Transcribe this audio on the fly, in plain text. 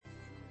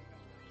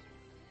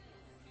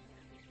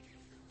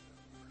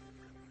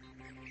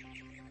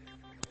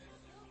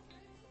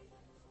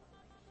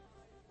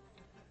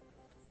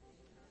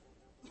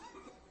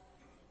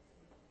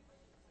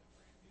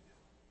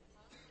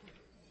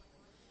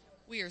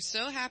We are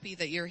so happy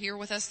that you're here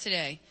with us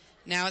today.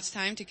 Now it's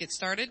time to get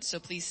started, so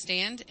please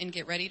stand and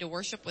get ready to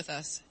worship with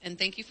us. And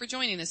thank you for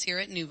joining us here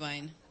at New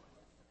Vine.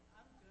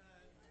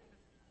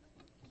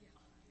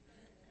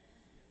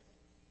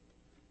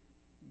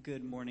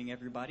 Good morning,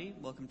 everybody.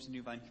 Welcome to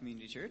New Vine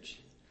Community Church.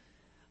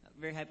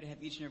 Very happy to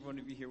have each and every one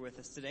of you here with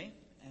us today.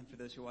 And for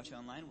those who are watching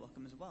online,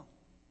 welcome as well.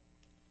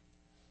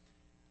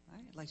 All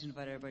right, I'd like to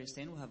invite everybody to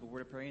stand. We'll have a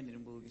word of prayer, and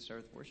then we'll get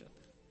started with worship.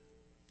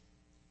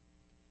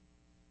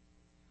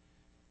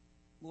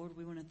 Lord,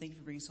 we want to thank you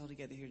for bringing us all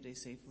together here today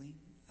safely.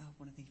 I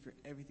want to thank you for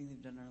everything that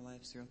you've done in our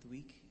lives throughout the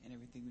week and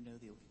everything we know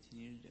that you'll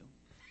continue to do.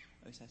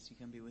 I just ask you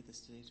to come be with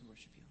us today to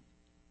worship you.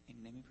 In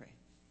your name we pray.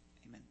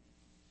 Amen.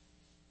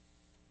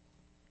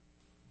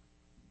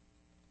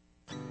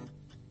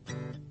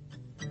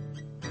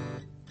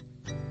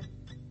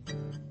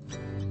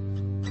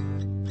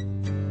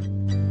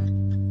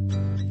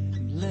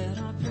 Let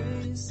our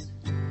praise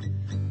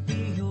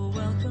be your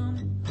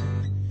welcome.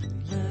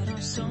 Let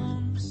our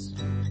songs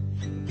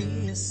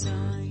be a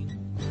sign.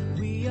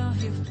 We are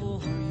here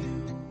for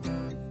you.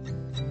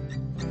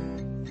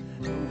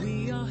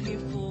 We are here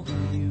for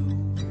you.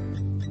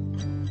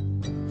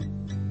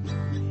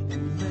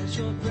 And let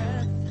your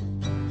breath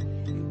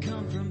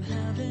come from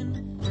heaven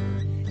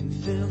and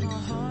fill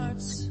our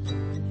hearts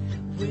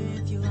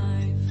with your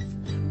life.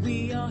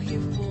 We are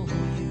here for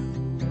you.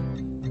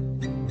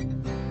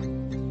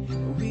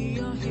 We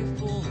are here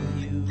for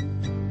you.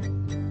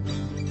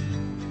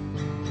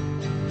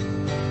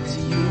 To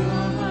you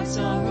our hearts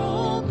are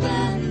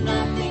open,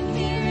 nothing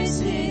here is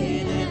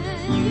hidden.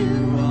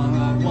 You are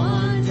our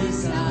one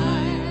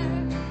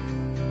desire.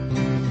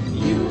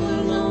 You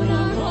alone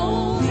are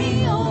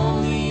holy,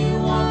 only you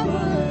are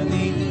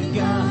worthy.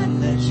 God,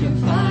 let your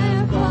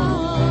fire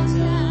fall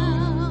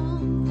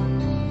down.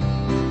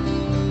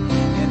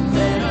 And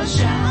let our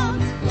shout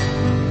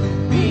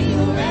be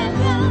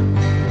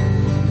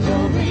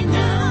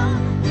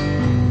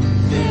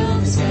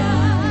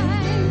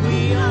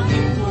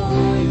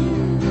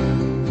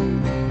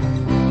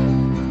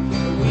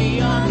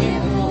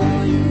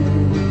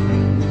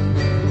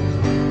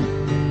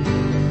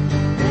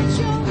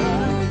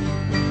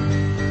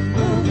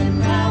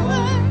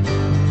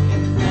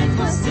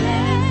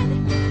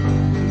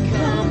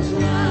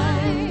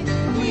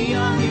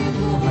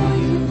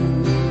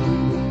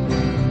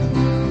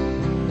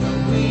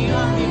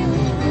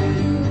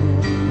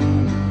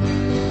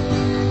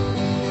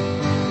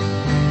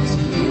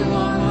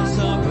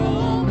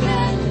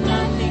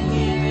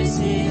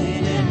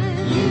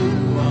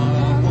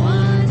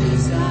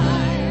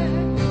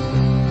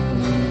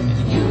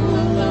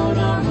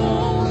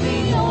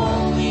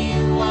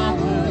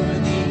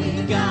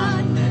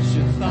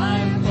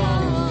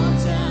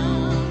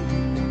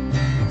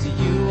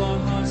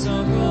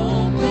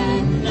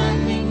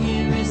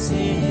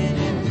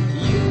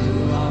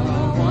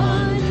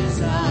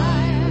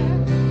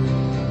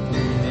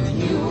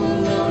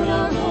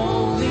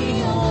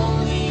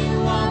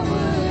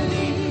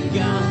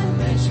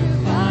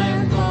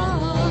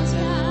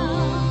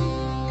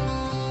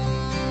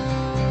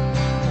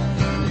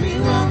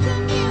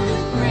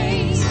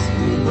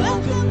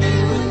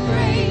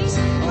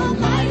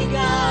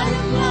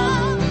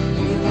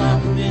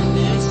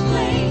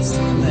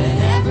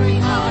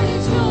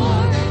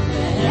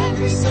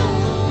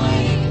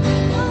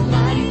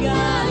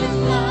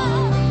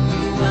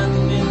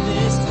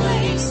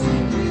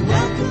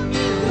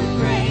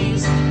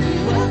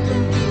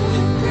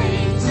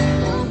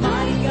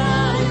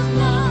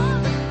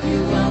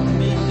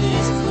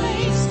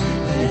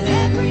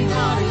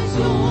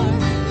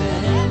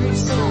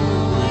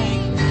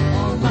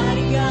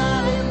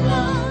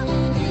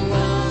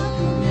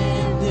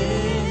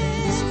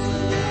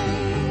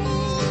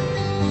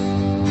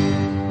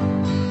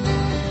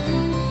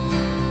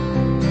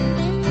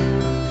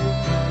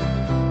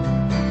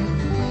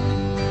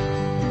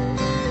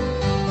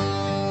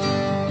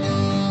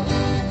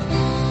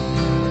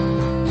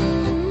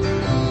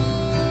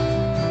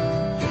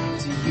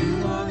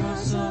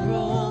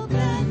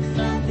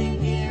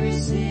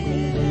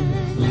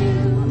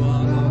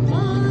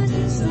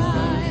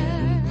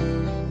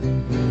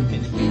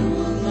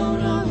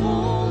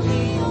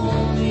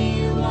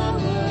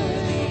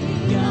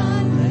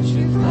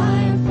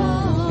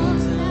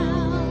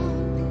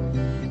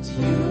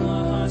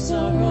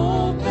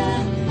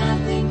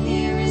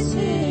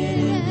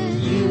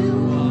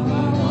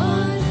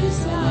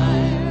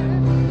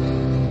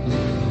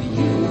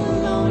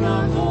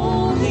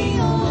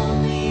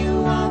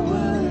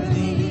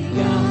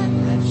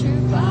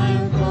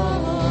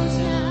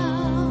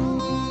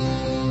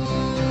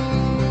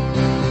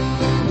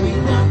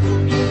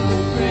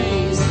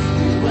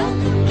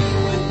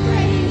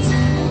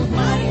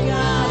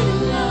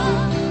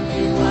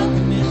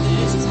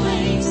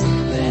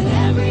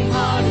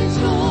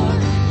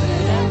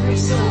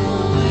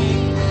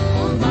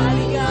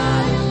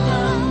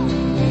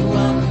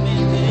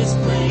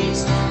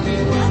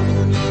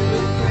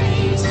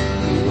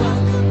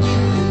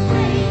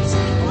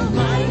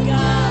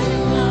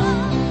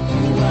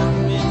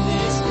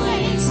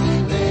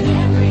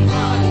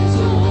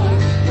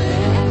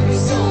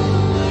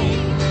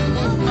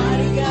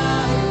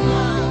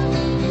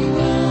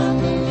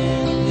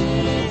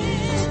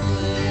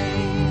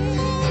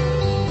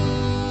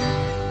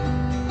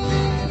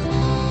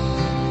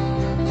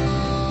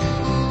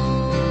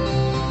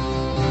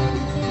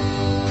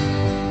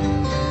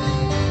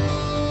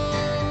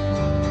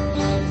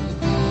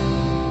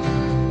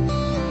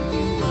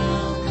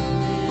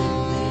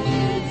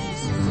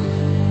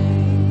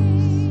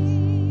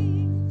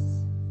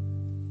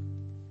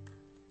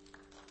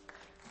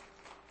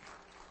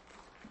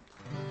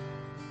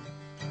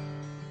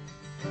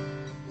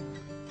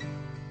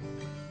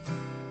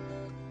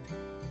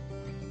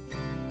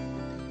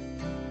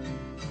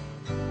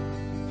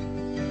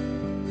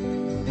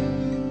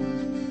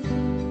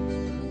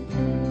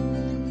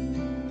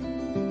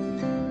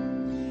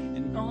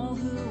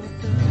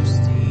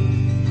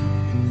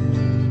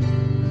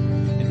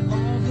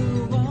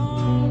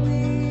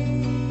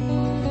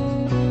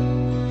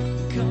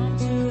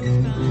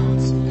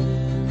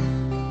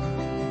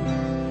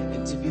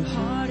your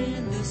heart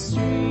in the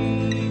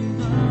stream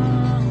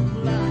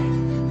of life,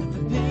 let the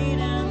pain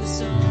and the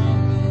sorrow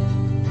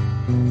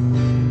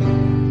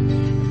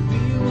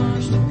be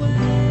washed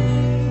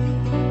away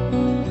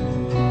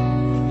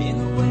in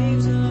the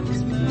waves of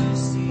His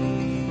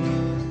mercy.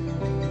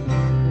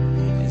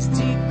 As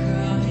deep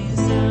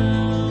cries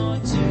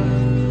out to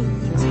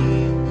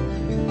deep,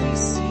 we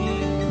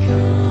sing,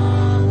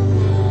 come,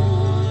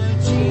 Lord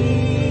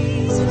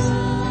Jesus,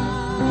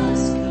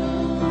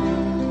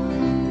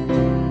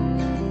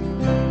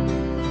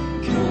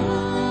 come,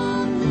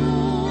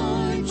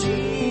 Lord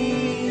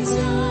Jesus,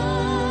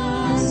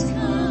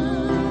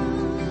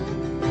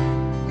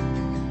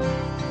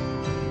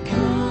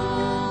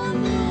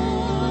 come,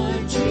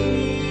 Lord Jesus,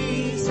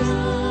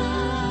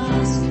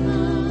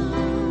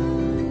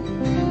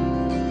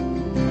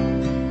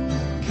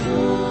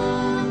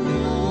 come,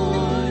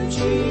 Lord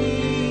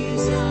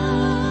Jesus,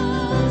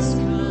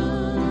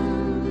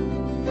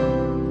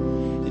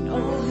 and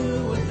all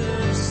who are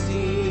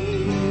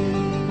thirsty,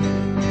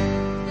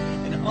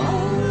 and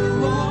all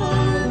who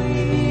are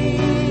weak,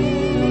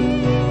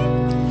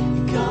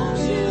 come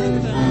to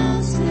the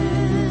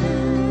fountain,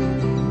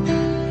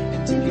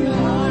 and dip your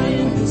heart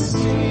in the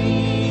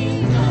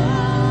stream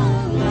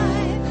of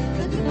life.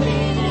 Let the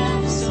pain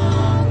and the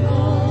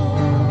sorrow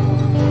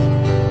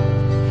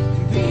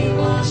be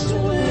washed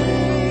away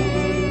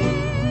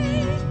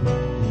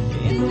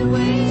in the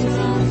waves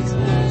of His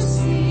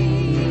mercy.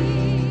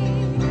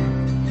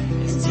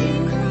 As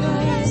deep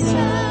cries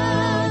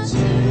out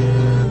to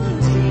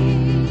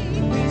deep,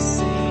 we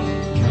sing,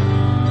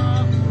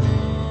 come,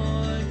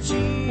 Lord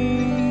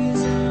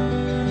Jesus,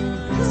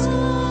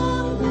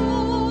 come,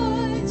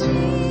 Lord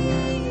Jesus, come,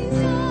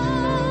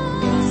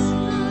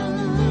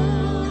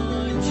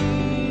 Lord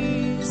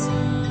Jesus,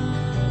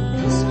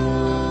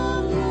 come,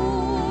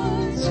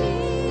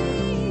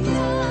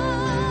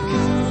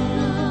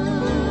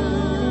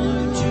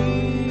 Lord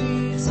Jesus,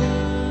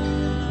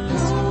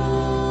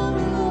 come,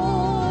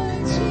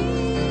 Lord Jesus,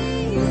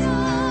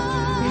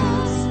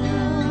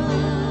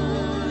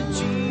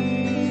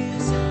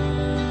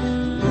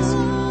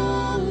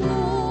 come,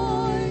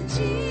 Lord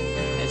Jesus,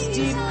 as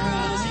deep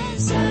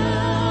cries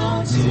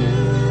out to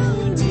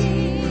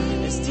deep,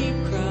 as deep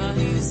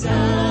cries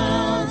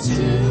out to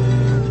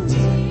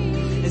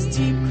deep, as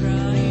deep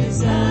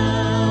cries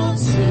out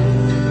to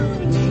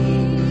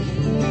deep,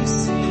 we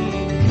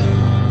sing,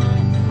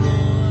 come,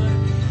 Lord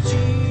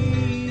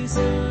Jesus,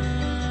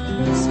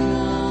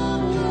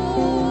 come,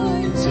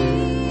 Lord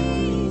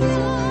Jesus,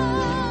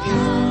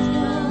 come,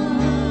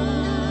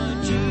 Lord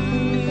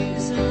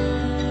Jesus,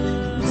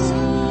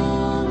 come,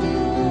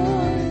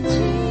 Lord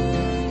Jesus, come,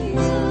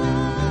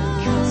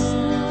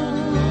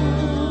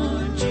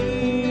 Lord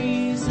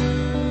Jesus, come, Lord Jesus,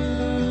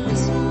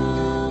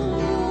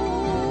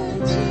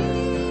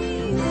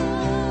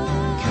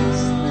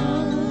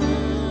 come,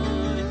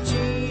 Lord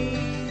Jesus.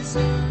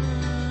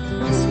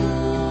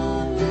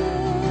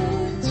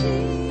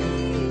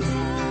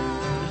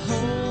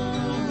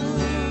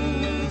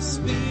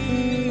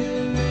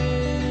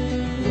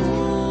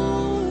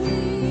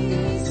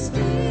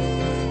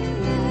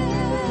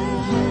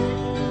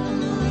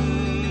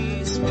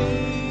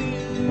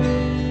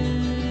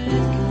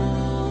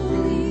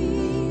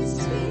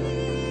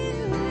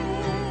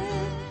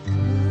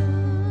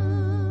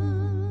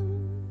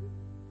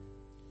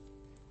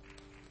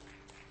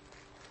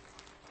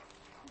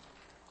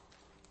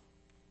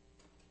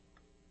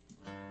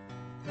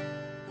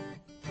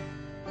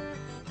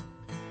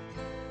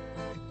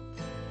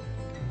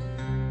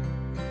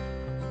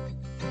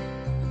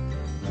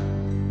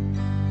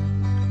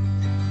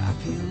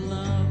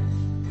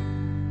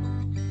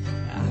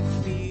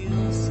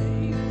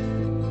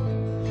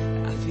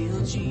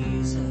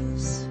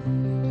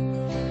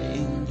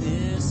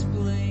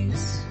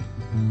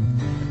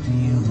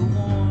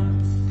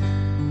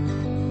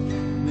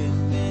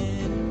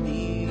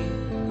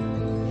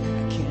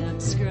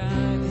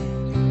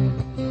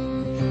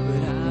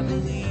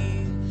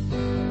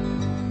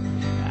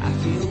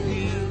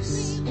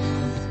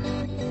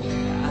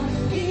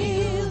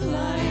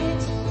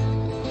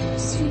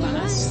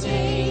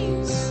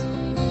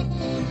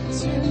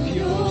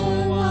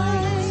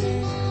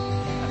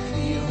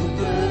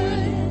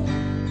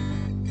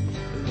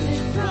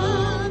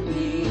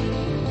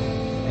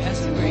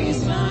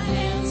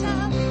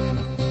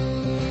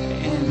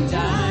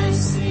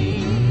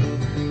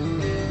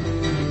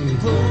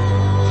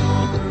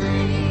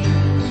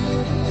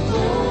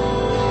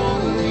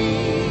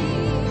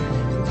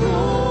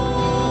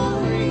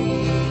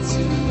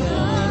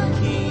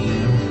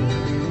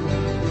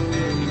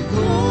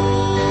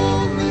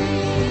 Glory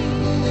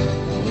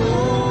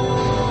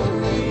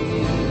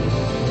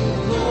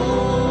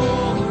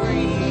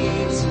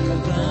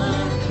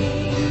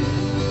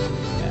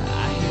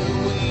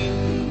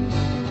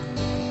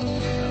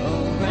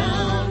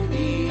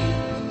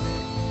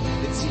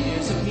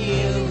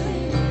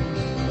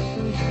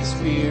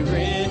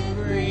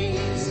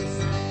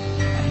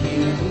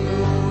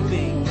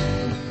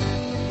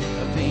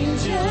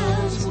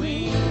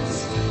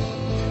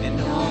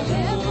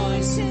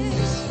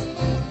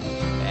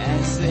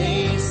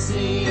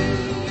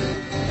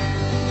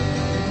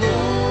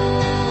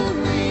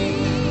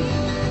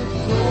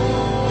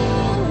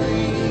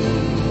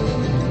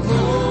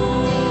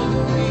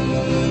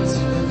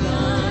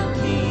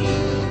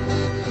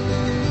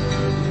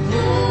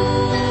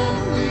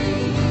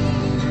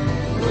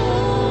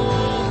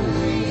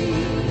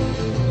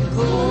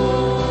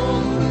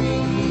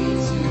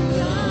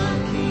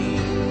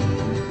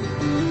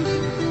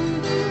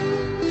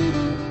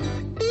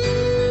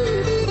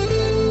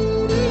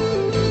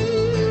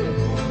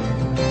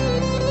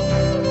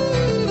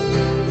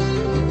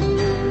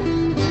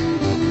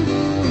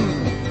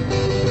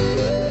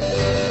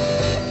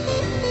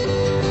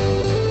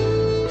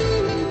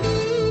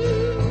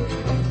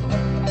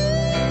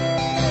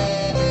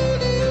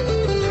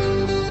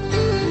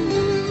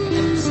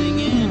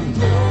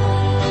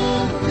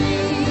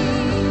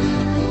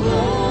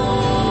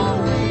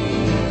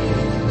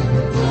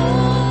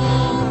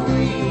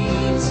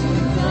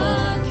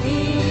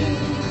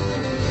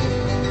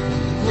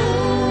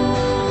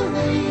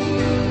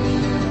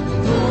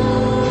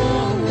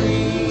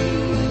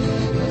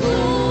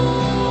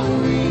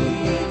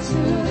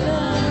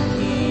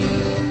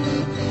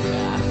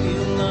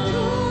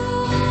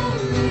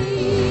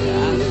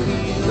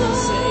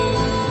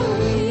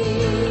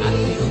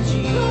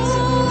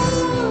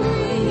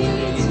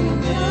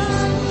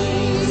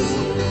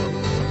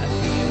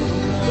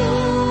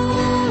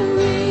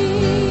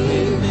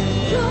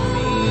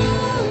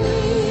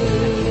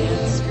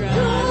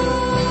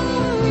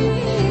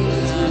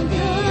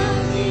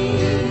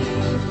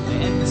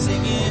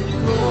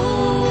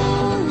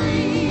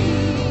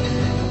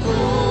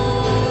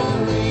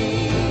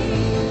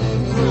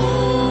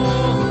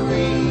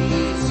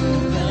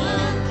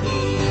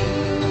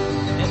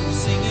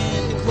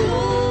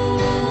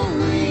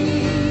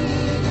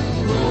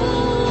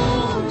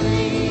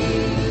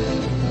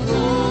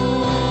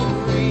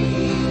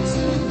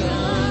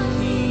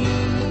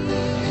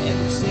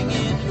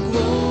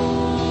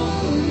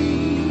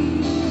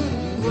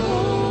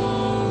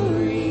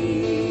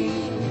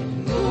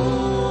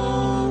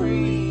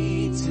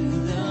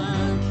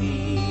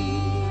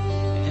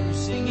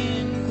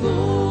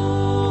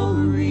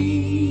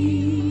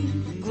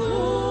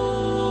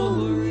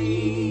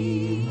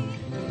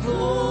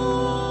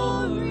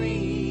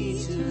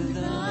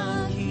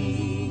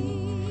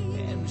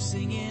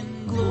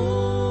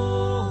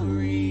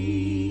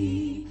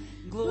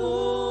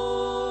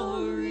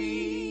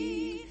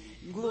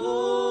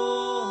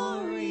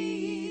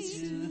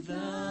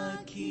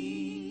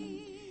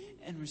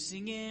we're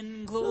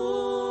singing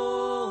glory,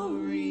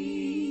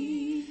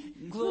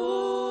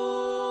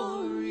 glory,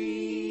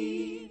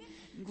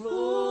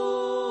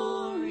 glory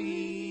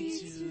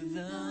to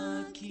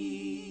the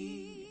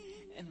King.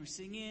 And we're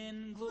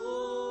singing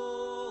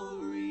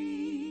glory,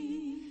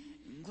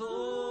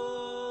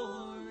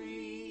 glory,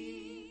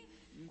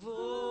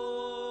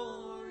 glory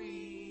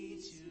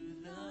to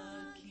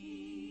the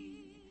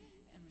King.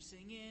 And we're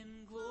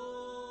singing glory,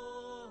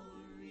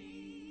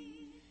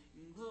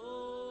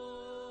 glory,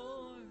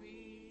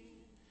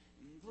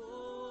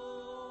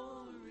 glory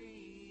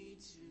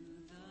to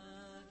the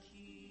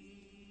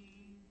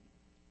King.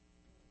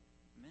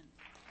 Amen.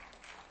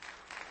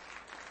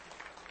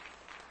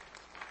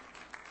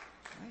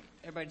 All right,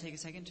 everybody take a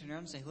second, turn around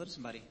and say hello to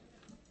somebody.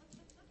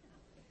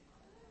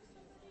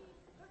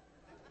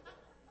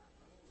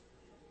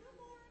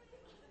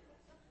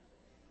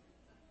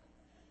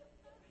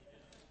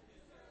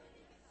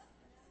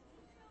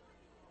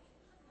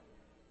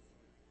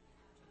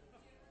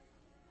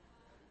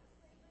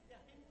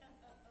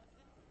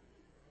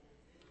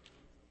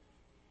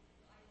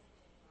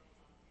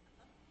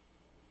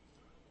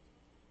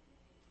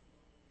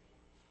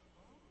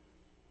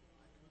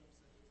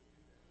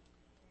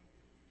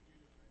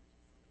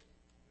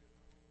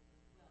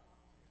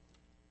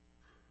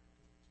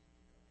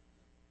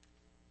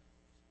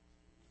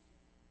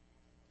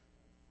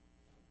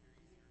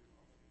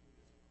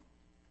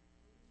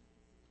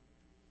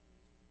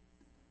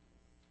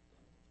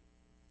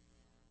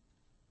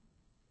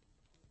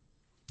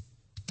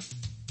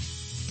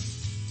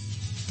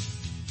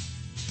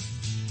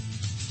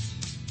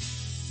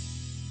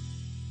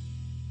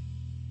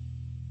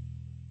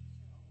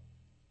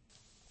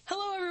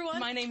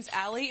 My name's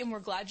Allie, and we're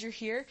glad you're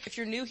here. If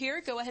you're new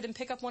here, go ahead and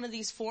pick up one of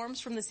these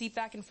forms from the seat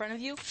back in front of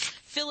you.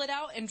 Fill it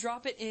out and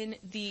drop it in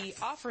the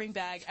offering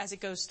bag as it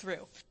goes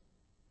through.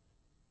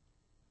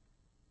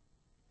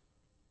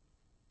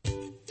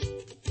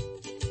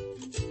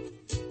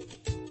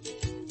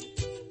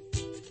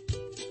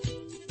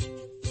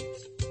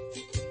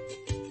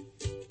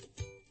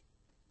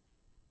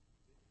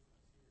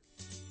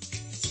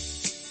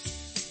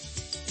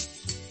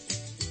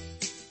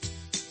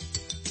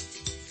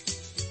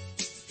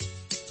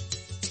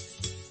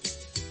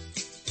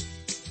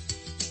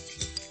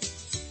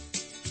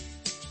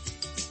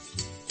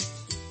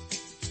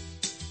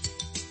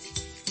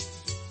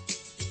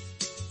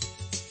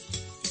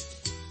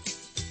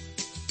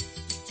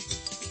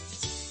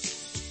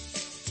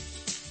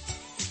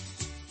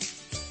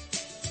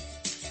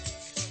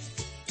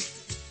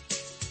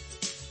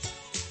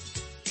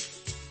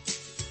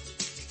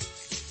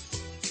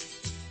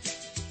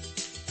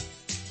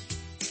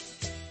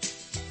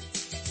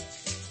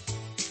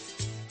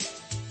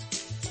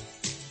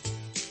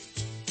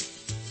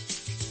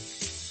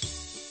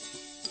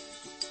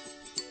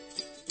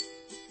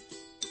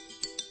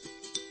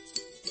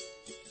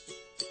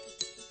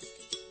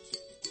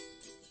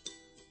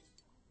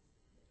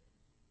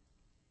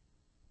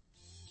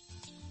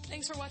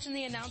 Thanks for watching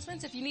the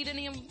announcements. If you need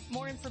any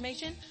more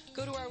information,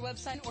 go to our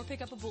website or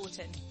pick up a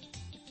bulletin.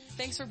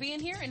 Thanks for being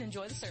here and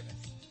enjoy the service.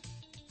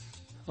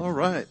 All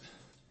right.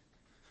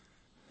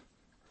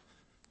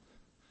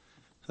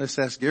 Let's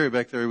ask Gary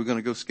back there. We're going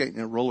to go skating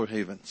at Roller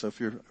Haven. So if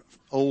you're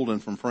old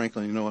and from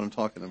Franklin, you know what I'm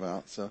talking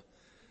about. So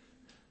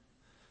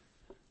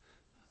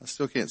I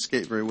still can't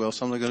skate very well,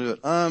 so I'm not going to do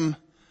it.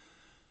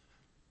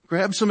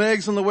 Grab some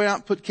eggs on the way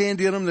out, put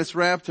candy in them that's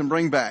wrapped, and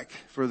bring back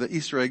for the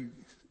Easter egg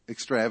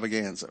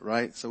extravaganza,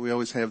 right? So we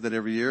always have that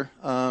every year.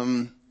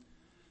 And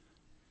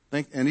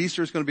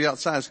Easter is going to be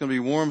outside. It's going to be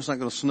warm. It's not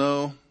going to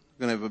snow.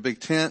 We're going to have a big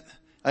tent.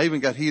 I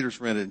even got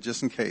heaters rented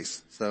just in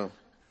case. So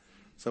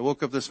I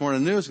woke up this morning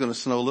and knew it was going to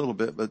snow a little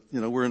bit, but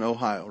we're in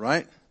Ohio,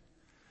 right?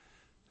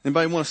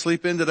 Anybody want to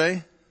sleep in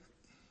today?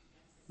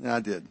 Yeah,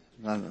 I did.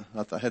 I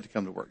thought I had to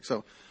come to work.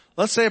 So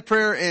let's say a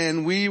prayer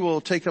and we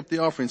will take up the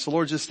offering. So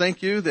Lord, just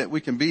thank you that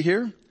we can be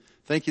here.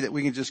 Thank you that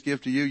we can just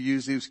give to you,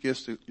 use these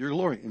gifts to your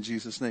glory. In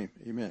Jesus' name,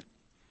 amen.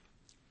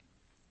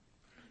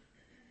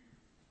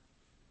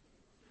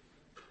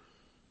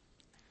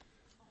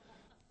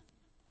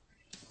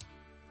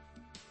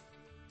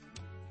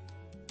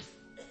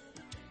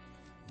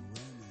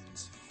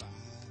 Romans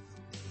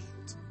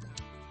 5:8,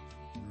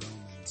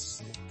 Romans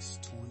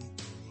 6:23.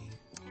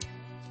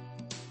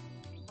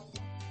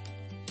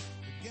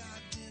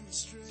 God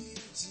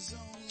demonstrates his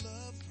own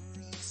love for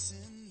us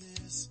in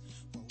this.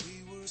 While we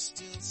were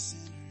still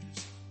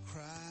sinners,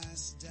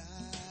 Christ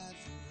died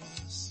for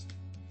us.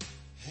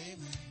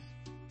 Amen.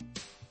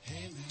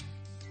 Amen.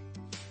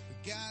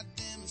 God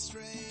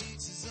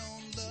demonstrates his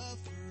own love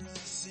for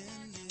us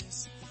in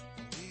this.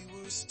 While we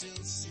were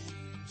still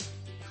sinners,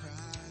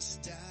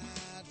 Christ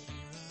died for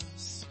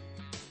us.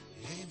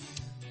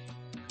 Amen.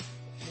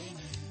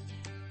 Amen.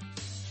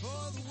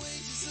 For the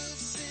wages of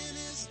sin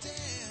is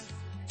death,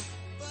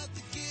 but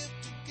the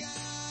gift of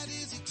God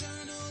is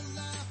eternal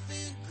life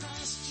in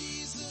Christ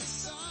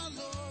Jesus our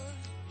Lord.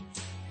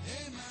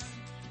 Amen.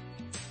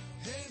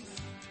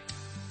 Amen.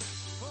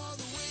 For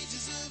the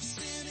wages of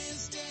sin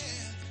is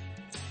death,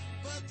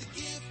 but the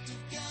gift of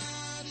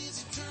God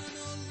is eternal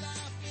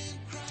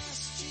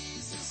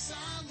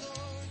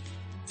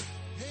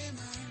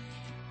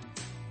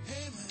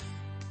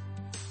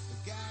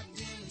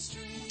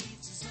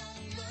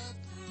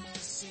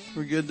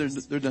We're good.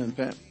 They're done,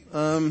 Pat.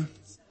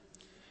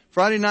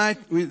 Friday night,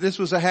 this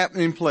was a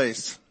happening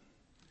place.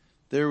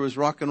 There was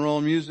rock and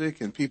roll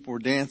music and people were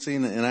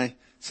dancing, and I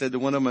said to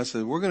one of them, I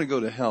said, we're going to go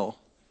to hell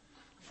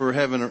for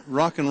having a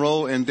rock and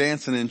roll and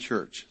dancing in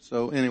church.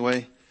 So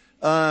anyway,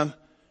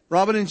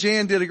 Robin and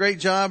Jan did a great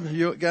job.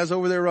 You guys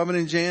over there, Robin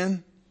and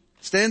Jan,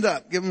 stand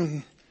up. Give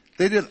them,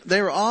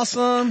 they were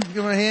awesome. Give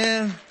them a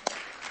hand.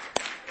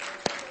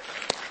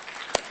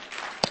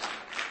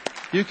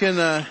 You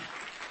can,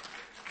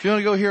 if you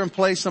want to go hear them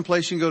play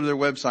someplace, you can go to their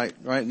website,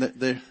 right?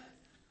 And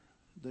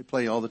they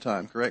play all the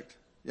time, correct?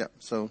 Yeah.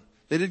 So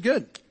they did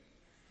good.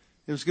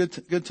 It was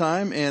good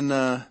time.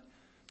 And,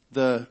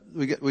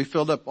 we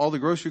filled up all the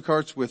grocery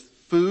carts with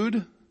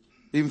food,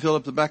 even filled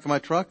up the back of my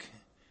truck.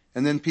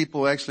 And then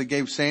people actually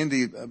gave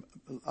Sandy,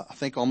 I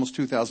think almost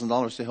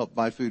 $2,000 to help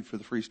buy food for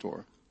the free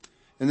store.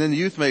 And then the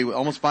youth made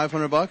almost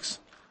 $500.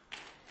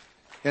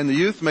 And the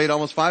youth made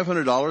almost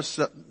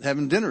 $500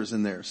 having dinners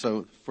in there.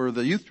 So for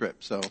the youth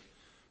trip. So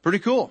pretty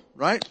cool,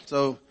 right?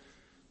 So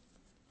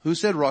who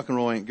said rock and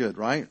roll ain't good,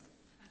 right?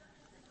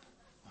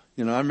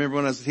 You know, I remember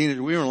when I was a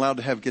teenager, we weren't allowed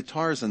to have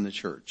guitars in the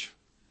church.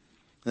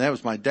 And that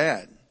was my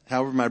dad.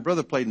 However, my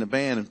brother played in a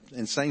band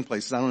and sang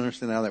places. I don't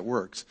understand how that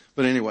works.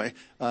 But anyway,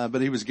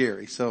 but he was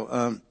Gary.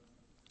 So,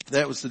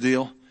 that was the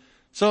deal.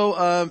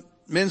 So,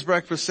 men's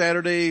breakfast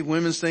Saturday,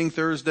 women's thing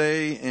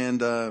Thursday,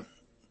 and,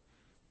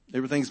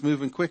 everything's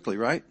moving quickly,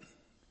 right?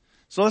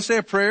 So let's say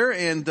a prayer,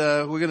 and,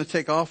 we're going to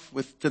take off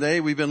with today.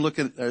 We've been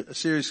looking at a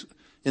series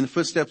in the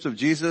footsteps of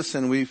Jesus,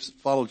 and we've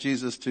followed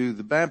Jesus to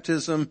the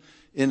baptism,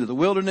 into the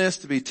wilderness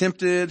to be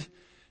tempted,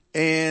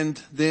 and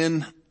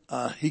then,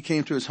 he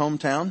came to his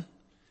hometown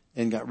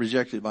and got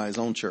rejected by his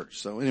own church.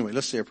 So anyway,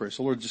 let's say a prayer.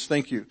 So Lord, just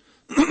thank you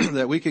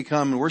that we could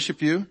come and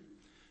worship you.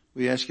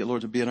 We ask you,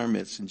 Lord, to be in our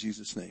midst in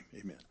Jesus' name.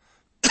 Amen.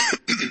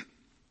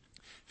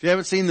 If you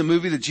haven't seen the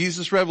movie, The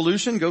Jesus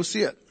Revolution, go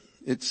see it.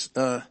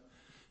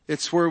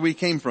 It's where we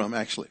came from,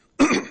 actually.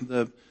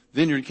 The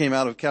vineyard came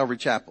out of Calvary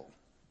Chapel.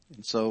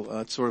 And so,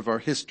 it's sort of our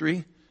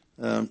history.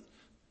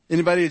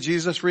 Anybody a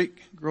Jesus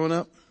freak growing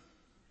up?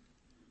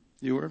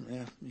 You were?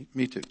 Yeah,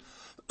 me too.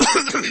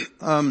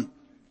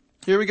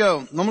 Here we go.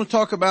 I'm going to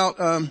talk about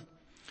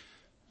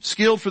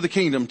skilled for the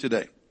kingdom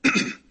today.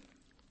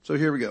 So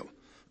here we go.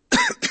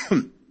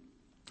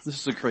 This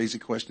is a crazy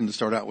question to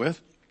start out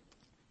with.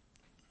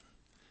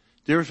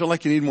 Do you ever feel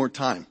like you need more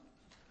time?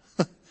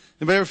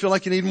 Anybody ever feel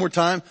like you need more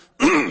time?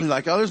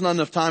 Like, oh, there's not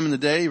enough time in the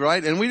day,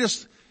 right? And we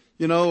just,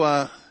 did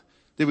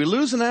we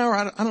lose an hour?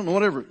 I don't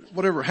know,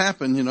 whatever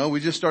happened, we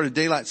just started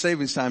daylight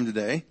savings time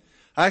today.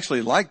 I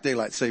actually like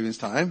daylight savings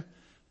time,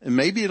 and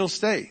maybe it'll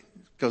stay.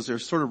 Because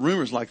there's sort of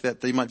rumors like that.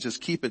 They might just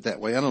keep it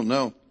that way. I don't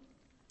know.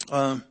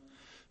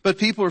 But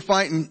people are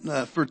fighting,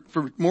 for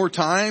more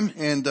time.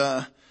 And,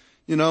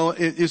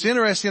 it's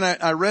interesting.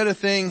 I read a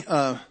thing,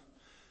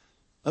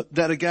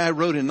 that a guy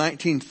wrote in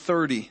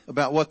 1930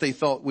 about what they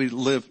thought we'd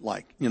live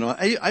like.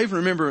 I even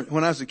remember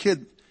when I was a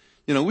kid,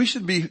 we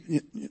should be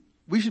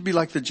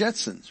like the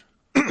Jetsons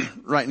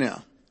right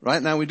now.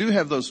 Right now we do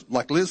have those,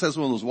 like Liz has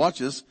one of those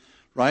watches,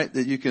 right?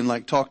 That you can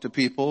like talk to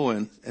people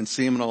and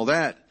see them and all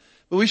that.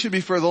 But we should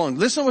be further along.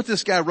 Listen to what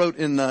this guy wrote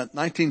in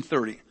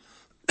 1930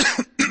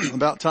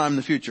 about time in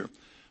the future.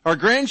 Our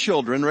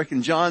grandchildren,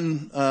 reckon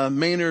John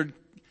Maynard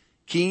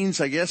Keynes,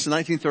 I guess, in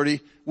 1930,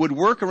 would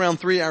work around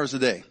 3 hours a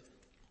day.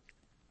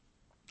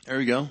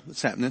 There you go.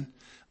 That's happening.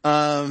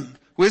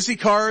 Whizzy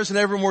cars and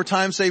ever more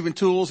time-saving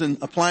tools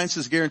and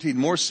appliances guaranteed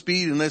more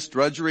speed and less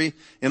drudgery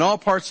in all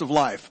parts of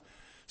life.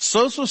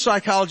 Social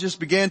psychologists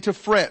began to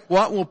fret.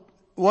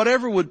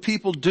 Whatever would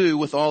people do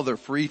with all their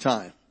free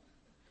time?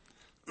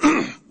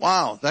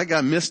 Wow, that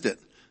guy missed it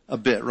a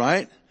bit,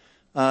 right?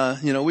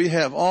 We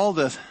have all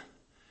the,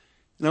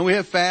 we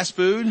have fast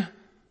food,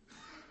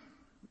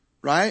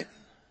 right?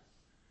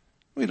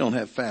 We don't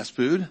have fast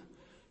food.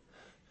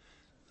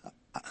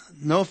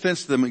 No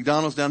offense to the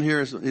McDonald's down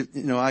here.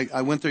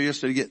 I went there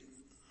yesterday to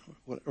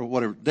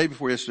get, day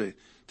before yesterday,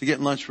 to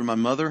get lunch for my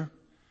mother.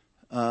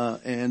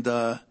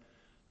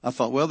 I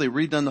thought, well, they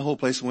redone the whole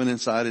place and went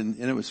inside and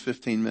it was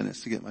 15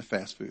 minutes to get my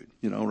fast food,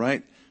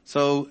 right?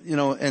 So,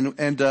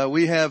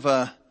 we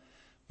have,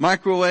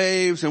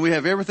 microwaves and we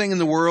have everything in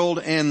the world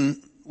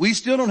and we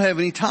still don't have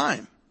any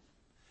time.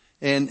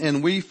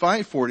 And we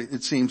fight for it,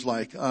 it seems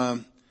like.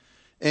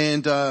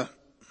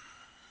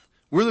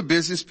 We're the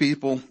busiest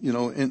people,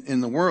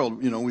 in the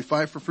world. We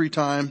fight for free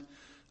time.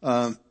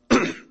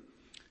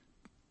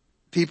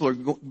 People are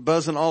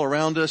buzzing all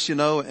around us,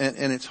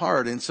 and it's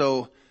hard. And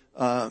so,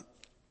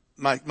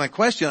 my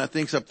question, I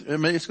think,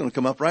 maybe it's going to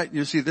come up, right?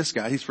 You see this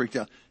guy, he's freaked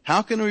out.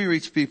 How can we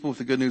reach people with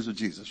the good news of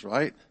Jesus,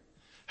 right?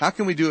 How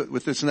can we do it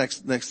with this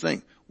next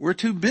thing? We're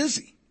too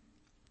busy.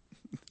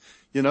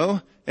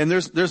 And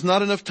there's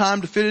not enough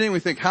time to fit it in. We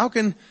think, how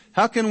can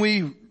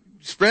we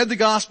spread the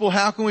gospel?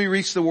 How can we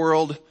reach the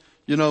world,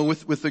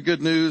 with the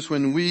good news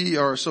when we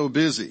are so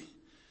busy?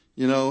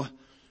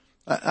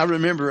 I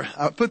remember,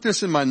 I put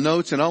this in my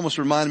notes and it almost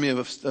reminded me of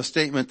a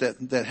statement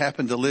that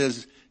happened to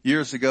Liz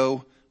years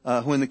ago,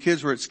 when the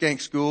kids were at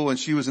Skank School and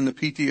she was in the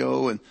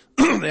PTO and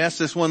they asked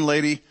this one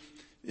lady,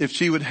 if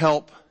she would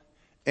help.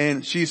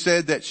 And she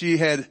said that she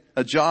had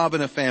a job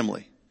and a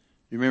family.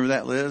 You remember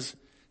that, Liz?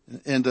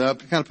 And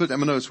kind of put that in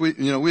my notes.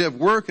 We have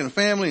work and a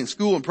family and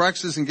school and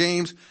practices and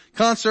games,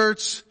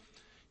 concerts,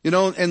 and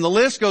the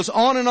list goes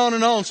on and on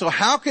and on. So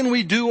how can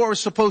we do what we're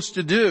supposed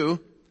to do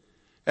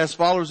as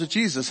followers of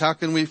Jesus? How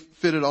can we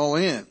fit it all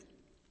in?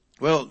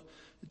 Well,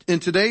 in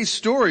today's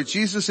story,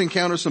 Jesus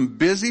encounters some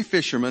busy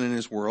fishermen in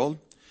his world,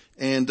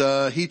 and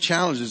he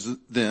challenges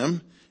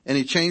them, and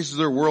he changes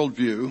their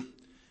worldview.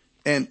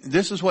 And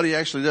this is what he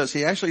actually does.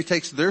 He actually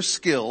takes their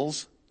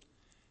skills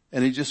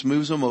and he just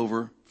moves them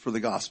over for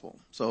the gospel.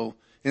 So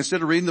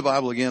instead of reading the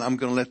Bible again, I'm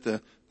going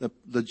to let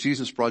the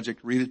Jesus Project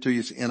read it to you.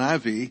 It's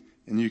NIV,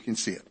 and you can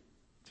see it.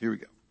 Here we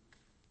go.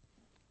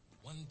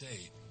 One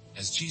day,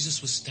 as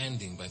Jesus was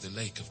standing by the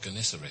lake of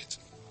Gennesaret,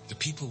 the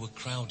people were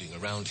crowding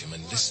around him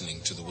and listening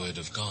to the word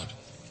of God.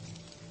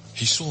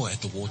 He saw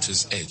at the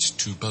water's edge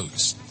 2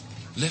 boats,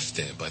 left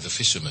there by the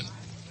fishermen,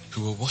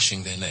 who were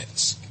washing their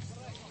nets.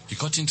 He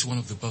got into one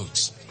of the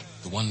boats,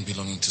 the one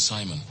belonging to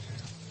Simon,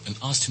 and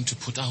asked him to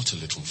put out a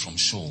little from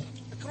shore.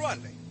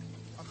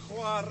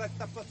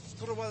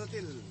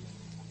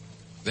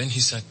 Then he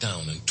sat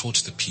down and taught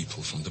the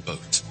people from the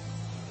boat.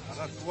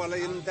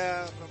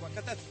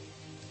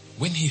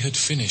 When he had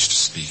finished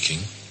speaking,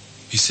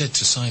 he said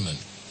to Simon,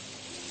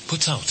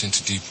 "Put out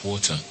into deep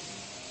water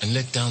and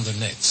let down the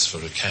nets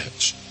for a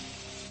catch."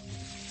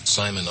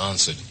 Simon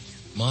answered,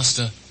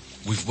 "Master,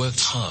 we've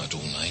worked hard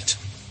all night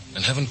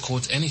and haven't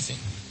caught anything.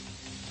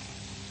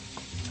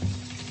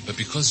 But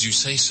because you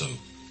say so,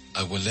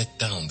 I will let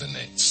down the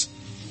nets."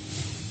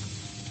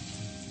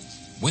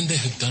 When they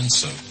had done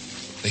so,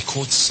 they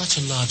caught such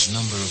a large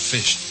number of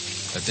fish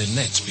that their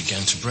nets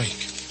began to break.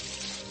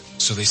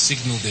 So they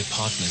signaled their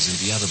partners in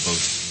the other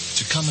boat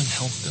to come and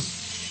help them.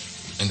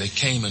 And they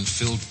came and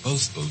filled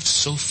both boats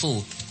so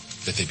full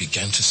that they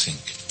began to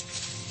sink.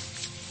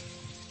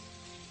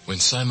 When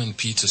Simon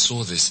Peter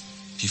saw this,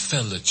 he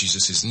fell at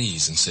Jesus'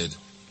 knees and said,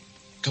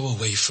 "Go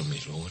away from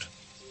me, Lord.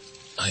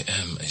 I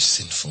am a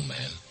sinful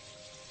man."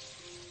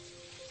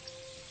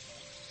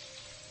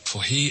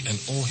 For he and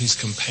all his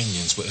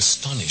companions were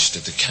astonished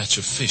at the catch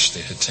of fish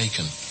they had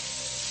taken.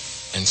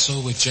 And so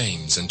were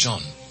James and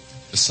John,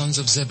 the sons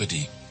of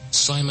Zebedee,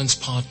 Simon's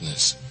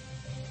partners.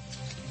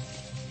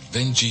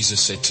 Then Jesus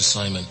said to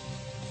Simon,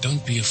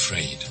 "Don't be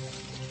afraid.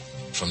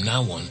 From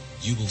now on,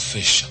 you will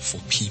fish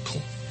for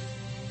people."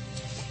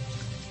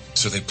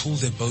 So they pulled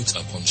their boats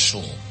up on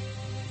shore,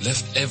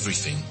 left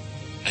everything,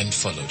 and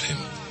followed him.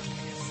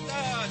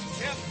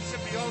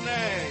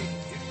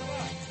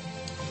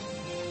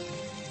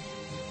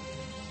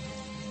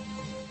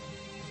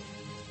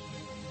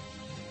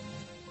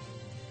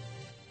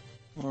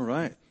 All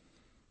right.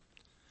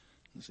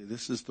 Let's see,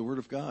 this is the word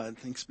of God.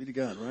 Thanks be to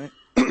God, right?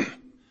 Can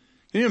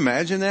you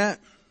imagine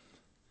that?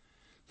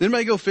 Did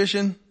anybody go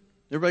fishing?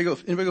 Anybody go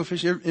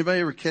fishing?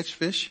 Anybody ever catch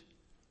fish?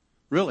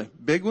 Really?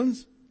 Big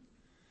ones?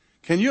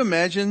 Can you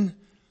imagine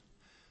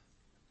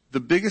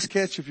the biggest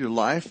catch of your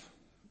life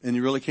and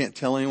you really can't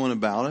tell anyone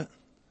about it?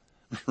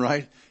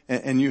 Right?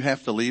 And you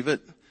have to leave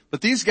it.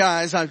 But these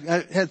guys, I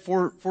had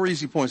four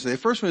easy points today.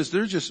 First one is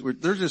they're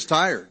just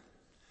tired.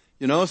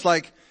 It's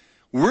like,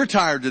 we're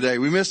tired today.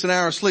 We missed an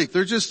hour of sleep.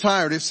 They're just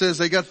tired. It says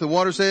they got to the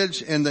water's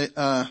edge and they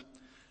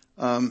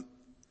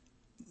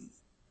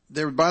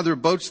were by their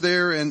boats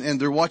there and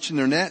they're watching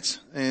their nets.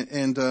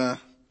 And I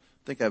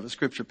think I have a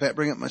scripture. Pat,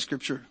 bring up my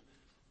scripture.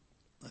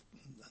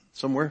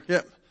 Somewhere.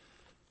 Yep.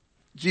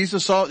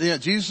 Jesus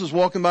was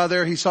walking by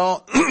there. He saw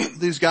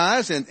these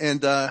guys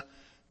and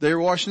they were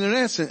washing their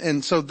nets.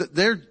 And so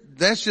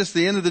that's just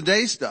the end of the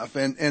day stuff.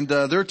 And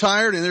they're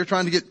tired and they're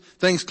trying to get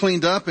things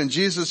cleaned up. And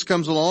Jesus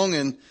comes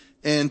along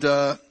and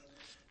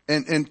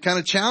kind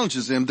of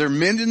challenges them. They're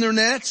mending their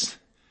nets,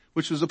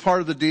 which was a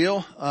part of the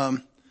deal.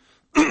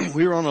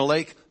 We were on a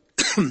lake.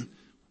 Can't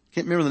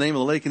remember the name of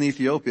the lake in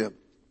Ethiopia,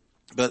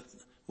 but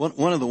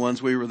one of the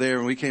ones we were there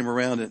and we came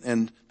around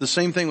and the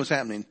same thing was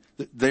happening.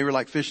 They were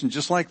like fishing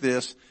just like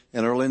this,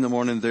 and early in the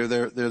morning they're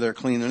there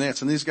cleaning their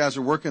nets. And these guys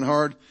are working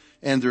hard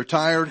and they're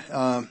tired.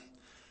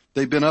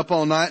 They've been up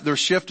all night. Their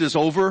shift is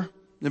over.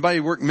 Anybody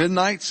work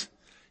midnights?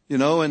 This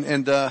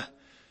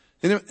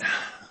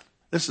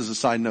is a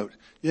side note.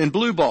 In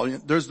Blue Ball,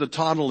 there's the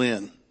Toddle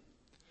Inn.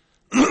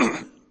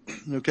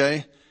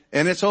 Okay?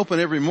 And it's open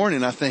every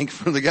morning, I think,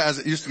 for the guys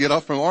that used to get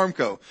off from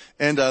Armco.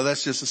 And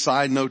that's just a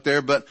side note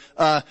there. But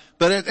at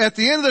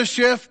the end of their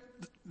shift,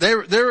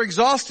 they're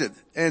exhausted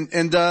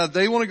and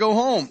they want to go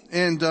home.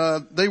 And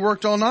they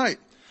worked all night.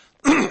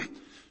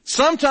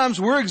 Sometimes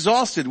we're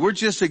exhausted. We're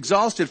just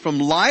exhausted from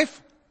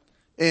life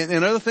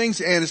and other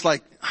things. And it's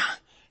like,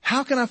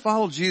 how can I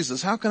follow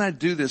Jesus? How can I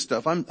do this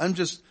stuff? I'm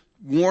just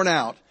worn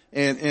out.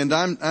 And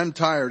I'm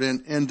tired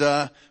and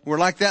we're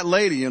like that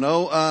lady,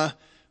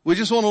 we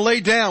just want to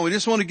lay down. We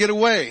just want to get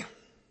away.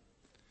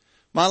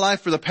 My life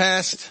for the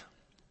past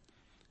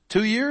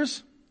 2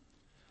 years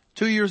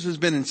has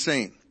been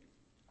insane.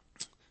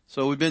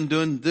 So we've been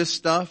doing this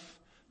stuff,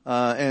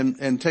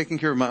 and taking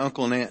care of my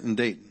uncle and aunt in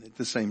Dayton at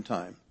the same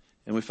time.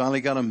 And we finally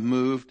got them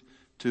moved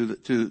to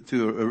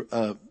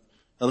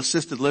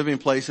assisted living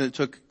place, and it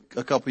took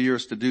a couple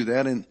years to do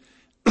that, and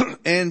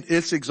and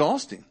it's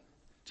exhausting,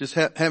 just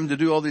having to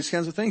do all these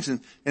kinds of things,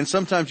 and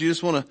sometimes you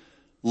just want to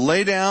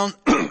lay down,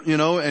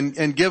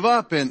 and give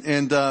up,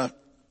 and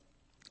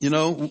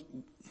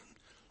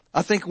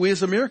I think we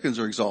as Americans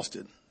are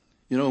exhausted.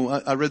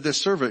 I read this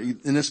survey,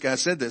 and this guy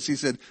said this. He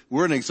said,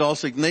 we're an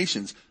exhausted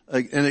nation.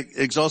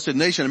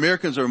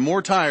 Americans are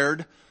more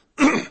tired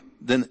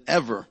than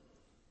ever.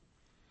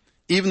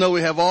 Even though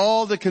we have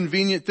all the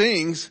convenient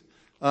things,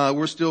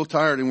 we're still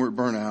tired and we're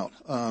burnt out.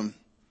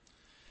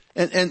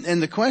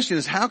 And the question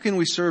is, how can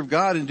we serve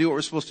God and do what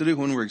we're supposed to do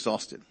when we're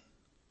exhausted?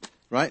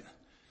 Right?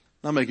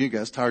 I'm making you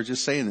guys tired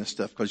just saying this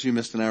stuff because you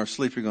missed an hour's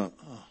sleep. You're going,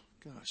 oh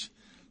gosh,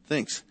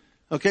 thanks.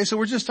 Okay, so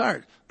we're just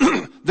tired.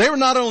 They were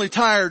not only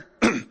tired,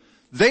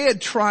 they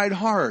had tried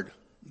hard.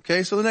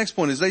 Okay, so the next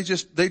point is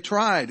they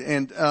tried,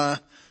 and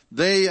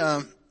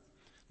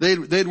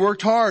they'd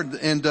worked hard,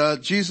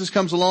 and Jesus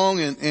comes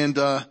along and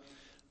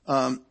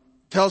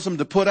tells them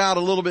to put out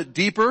a little bit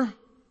deeper.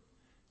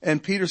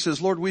 And Peter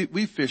says, Lord,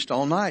 we fished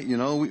all night,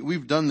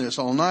 we've done this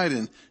all night,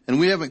 and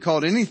we haven't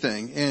caught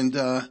anything.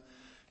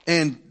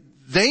 And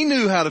they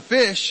knew how to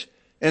fish,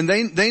 and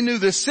they knew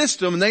this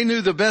system, and they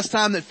knew the best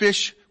time that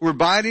fish were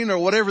biting or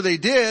whatever they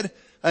did.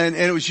 And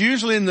it was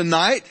usually in the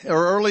night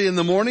or early in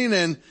the morning,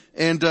 and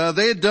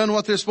they had done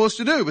what they're supposed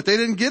to do, but they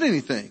didn't get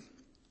anything.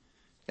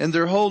 And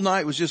their whole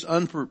night was just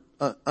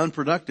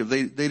unproductive.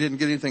 They didn't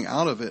get anything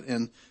out of it,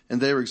 and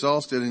they were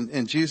exhausted.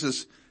 And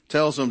Jesus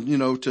tells them,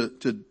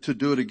 to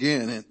do it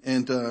again.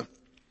 And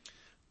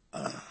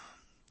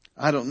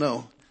I don't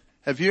know.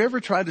 Have you ever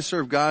tried to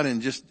serve God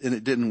and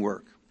it didn't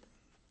work?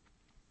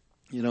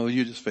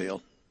 You just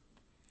failed.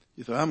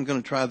 You thought, I'm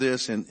going to try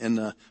this,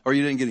 or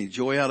you didn't get any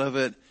joy out of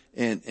it.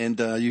 And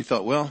you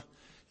thought, well,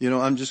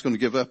 I'm just going to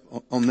give up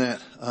on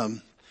that.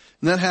 And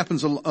that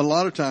happens a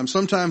lot of times.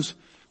 Sometimes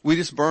we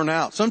just burn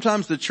out.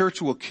 Sometimes the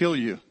church will kill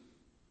you.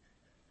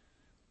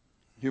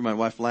 Hear my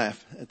wife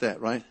laugh at that,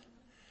 right?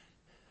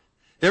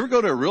 Ever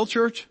go to a real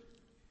church?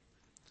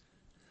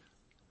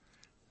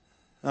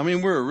 I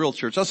mean, we're a real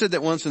church. I said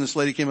that once, and this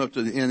lady came up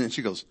to the end and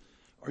she goes,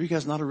 are you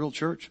guys not a real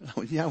church?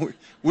 Yeah,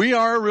 we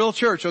are a real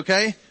church,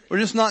 okay? We're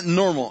just not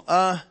normal.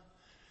 But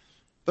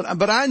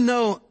I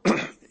know,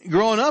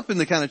 growing up in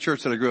the kind of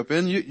church that I grew up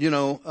in,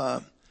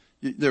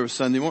 there was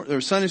there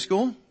was Sunday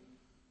school,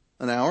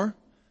 an hour.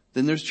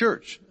 Then there's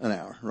church, an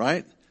hour,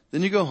 right?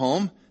 Then you go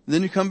home, and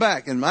then you come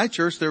back. In my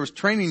church, there was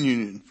training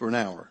union for an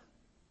hour.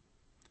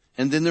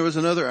 And then there was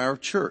another hour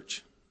of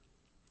church.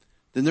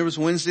 Then there was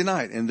Wednesday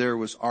night, and there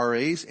was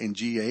RAs and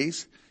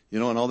GAs,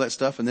 and all that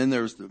stuff. And then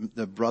there was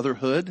the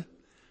brotherhood,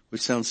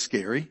 which sounds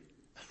scary,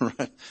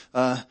 right?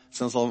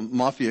 Sounds like a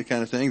mafia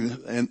kind of thing.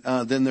 And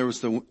then there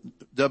was the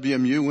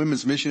WMU,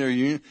 Women's Missionary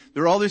Union.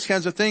 There were all these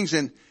kinds of things,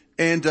 and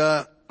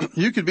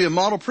you could be a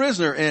model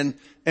prisoner and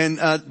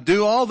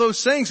do all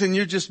those things, and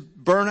you just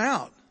burn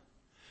out.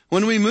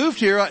 When we moved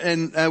here,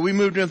 and we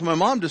moved in with my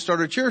mom to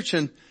start a church,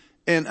 and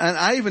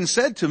I even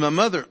said to my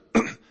mother,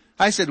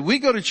 I said, we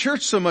go to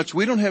church so much,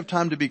 we don't have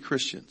time to be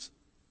Christians.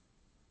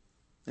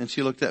 And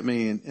she looked at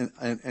me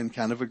and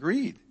kind of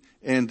agreed.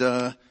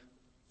 And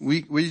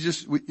we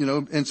just,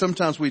 and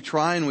sometimes we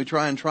try and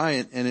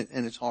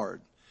it's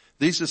hard.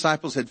 These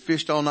disciples had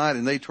fished all night,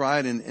 and they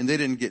tried, and they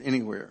didn't get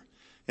anywhere.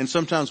 And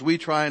sometimes we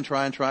try,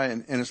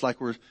 and it's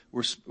like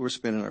we're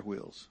spinning our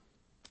wheels.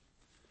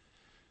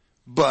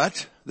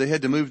 But they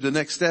had to move to the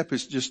next step.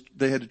 It's just,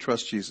 they had to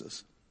trust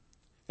Jesus.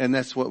 And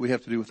that's what we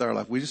have to do with our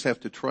life. We just have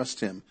to trust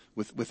Him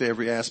with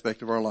every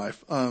aspect of our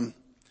life.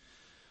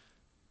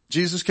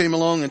 Jesus came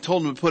along and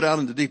told them to put out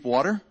into deep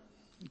water.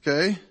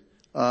 Okay.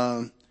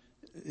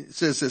 It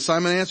says that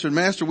Simon answered,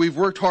 Master, we've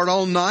worked hard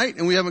all night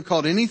and we haven't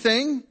caught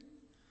anything.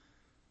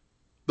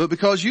 But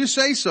because you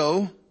say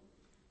so,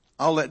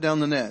 I'll let down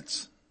the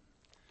nets.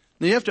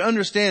 Now you have to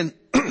understand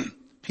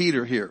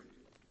Peter here.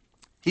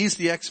 He's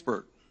the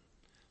expert.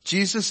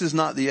 Jesus is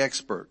not the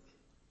expert.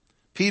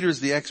 Peter's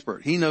the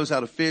expert. He knows how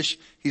to fish.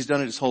 He's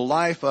done it his whole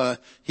life.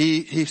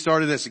 He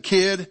started as a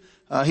kid.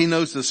 He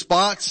knows the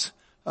spots.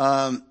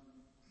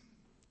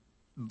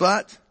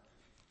 But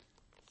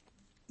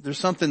there's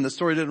something the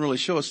story didn't really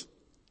show us.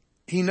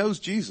 He knows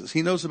Jesus.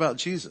 He knows about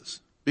Jesus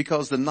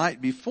because the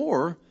night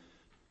before,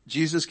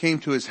 Jesus came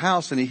to his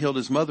house and he healed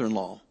his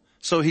mother-in-law.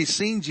 So he's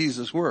seen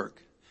Jesus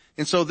work.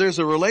 And so there's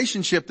a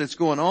relationship that's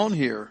going on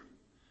here.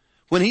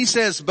 When he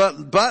says,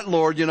 but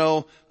Lord,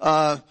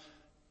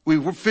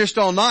 we fished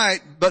all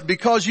night, but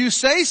because you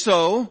say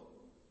so,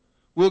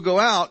 we'll go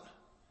out.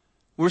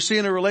 We're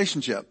seeing a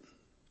relationship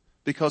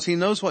because he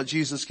knows what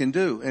Jesus can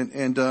do,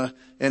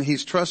 and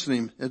he's trusting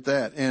him at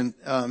that. And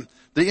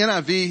the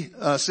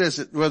NIV says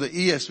it, the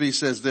ESV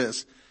says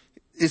this.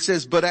 It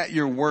says, but at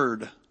your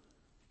word.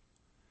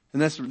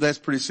 And that's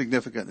pretty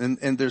significant.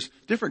 And there's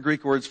different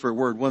Greek words for a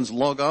word. One's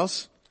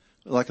logos,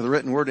 like the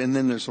written word, and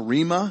then there's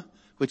rhema,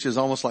 which is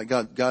almost like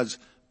God's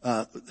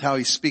how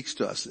he speaks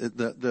to us,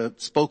 the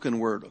spoken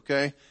word,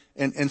 okay?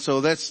 And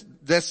so that's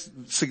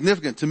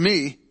significant to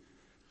me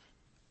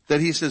that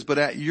he says, but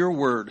at your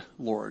word,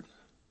 Lord,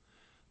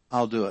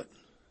 I'll do it.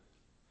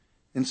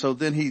 And so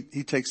then he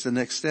takes the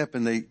next step,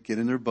 and they get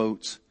in their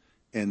boats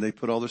and they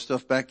put all their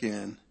stuff back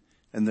in,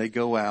 and they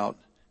go out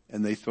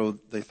and they throw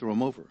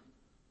them over.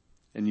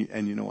 And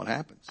you know what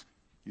happens.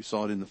 You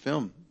saw it in the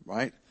film,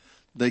 right?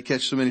 They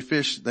catch so many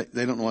fish,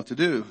 they don't know what to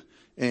do.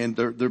 And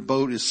their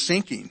boat is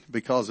sinking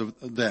because of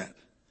that.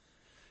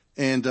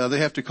 And they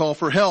have to call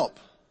for help.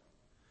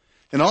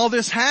 And all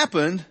this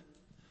happened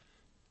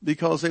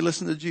because they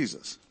listened to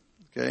Jesus.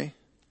 Okay?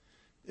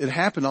 It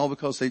happened all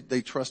because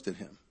they trusted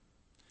him.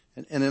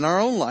 And in our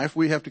own life,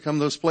 we have to come to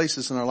those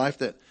places in our life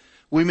that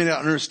we may not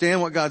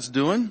understand what God's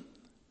doing.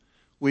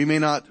 We may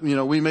not,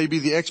 we may be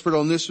the expert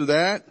on this or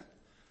that.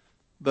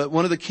 But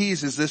one of the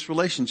keys is this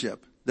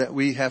relationship that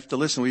we have to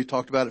listen. We've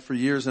talked about it for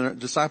years in our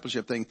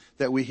discipleship thing,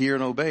 that we hear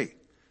and obey.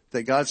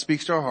 That God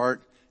speaks to our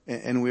heart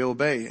and we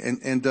obey.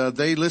 And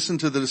they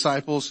listened to the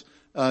disciples.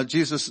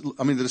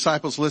 The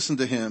disciples listened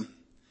to him.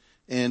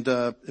 And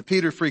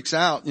Peter freaks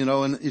out,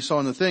 and you saw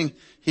in the thing,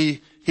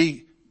 he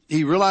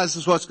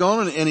realizes what's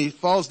going on, and he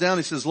falls down.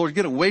 He says, Lord,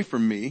 get away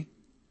from me.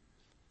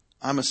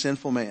 I'm a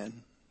sinful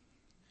man.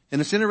 And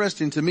it's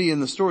interesting to me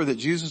in the story that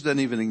Jesus doesn't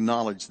even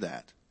acknowledge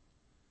that.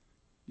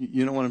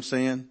 You know what I'm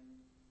saying?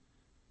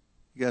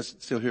 You guys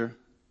still here?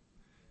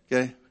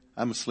 Okay.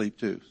 I'm asleep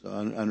too, so I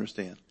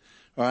understand.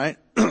 All right.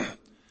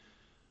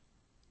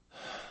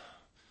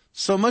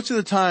 So much of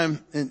the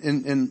time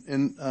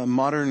in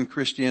modern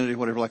Christianity,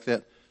 whatever like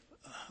that,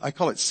 I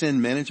call it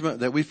sin management,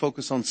 that we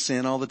focus on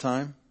sin all the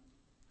time.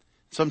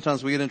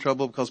 Sometimes we get in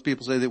trouble because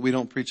people say that we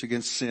don't preach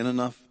against sin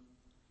enough,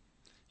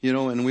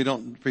 and we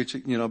don't preach,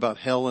 about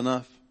hell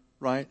enough,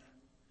 right?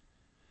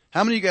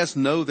 How many of you guys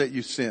know that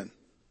you sin?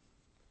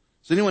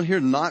 Does anyone here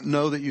not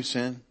know that you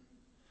sin?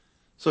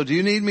 So do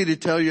you need me to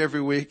tell you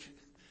every week?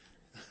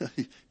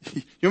 You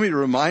want me to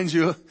remind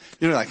you?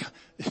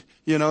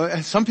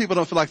 Some people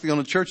don't feel like they go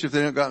to church if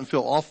they don't go out and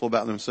feel awful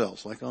about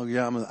themselves. Like, oh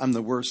yeah, I'm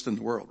the worst in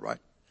the world, right?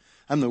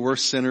 I'm the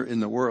worst sinner in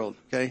the world,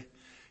 okay?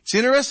 It's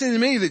interesting to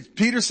me that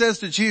Peter says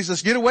to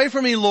Jesus, get away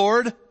from me,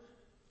 Lord.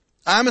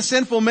 I'm a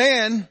sinful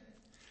man.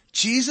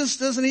 Jesus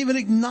doesn't even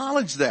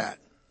acknowledge that.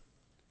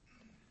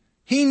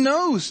 He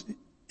knows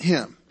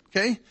him,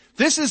 okay?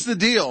 This is the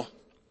deal.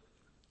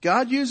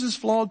 God uses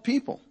flawed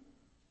people.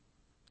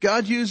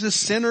 God uses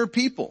sinner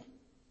people.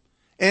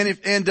 And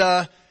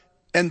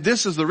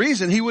this is the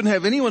reason he wouldn't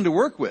have anyone to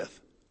work with.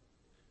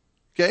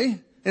 Okay?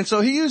 And so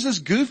he uses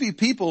goofy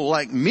people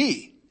like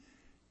me.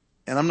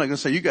 And I'm not going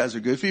to say you guys are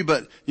goofy,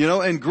 but,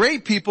 and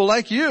great people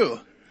like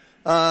you.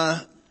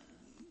 But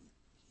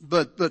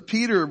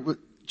Peter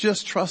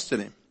just trusted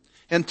him.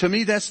 And to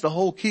me, that's the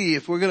whole key.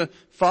 If we're going to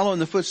follow in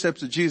the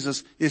footsteps of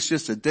Jesus, it's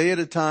just a day at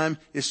a time.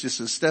 It's just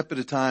a step at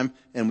a time.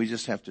 And we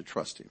just have to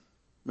trust him.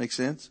 Make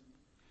sense?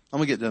 I'm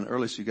going to get done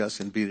early so you guys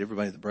can beat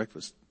everybody at the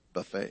breakfast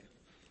buffet.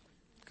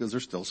 Because they're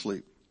still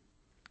asleep.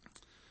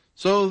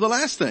 So the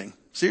last thing,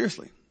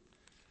 seriously.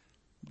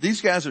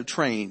 These guys are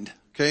trained.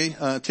 Okay,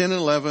 10 and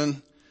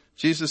 11.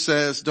 Jesus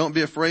says, don't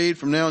be afraid.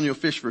 From now on you'll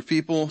fish for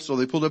people. So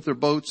they pulled up their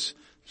boats.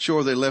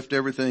 Sure, they left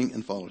everything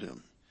and followed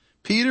him.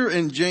 Peter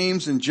and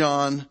James and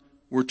John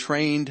were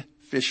trained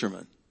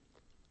fishermen.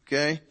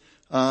 Okay?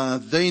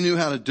 They knew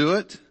how to do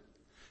it.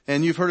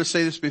 And you've heard us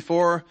say this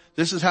before.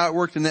 This is how it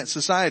worked in that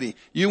society.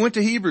 You went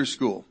to Hebrew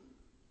school.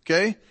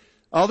 Okay?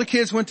 All the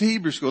kids went to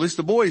Hebrew school. At least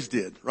the boys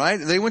did, right?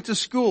 They went to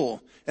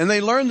school and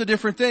they learned the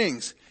different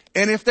things.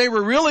 And if they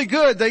were really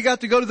good, they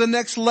got to go to the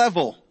next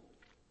level.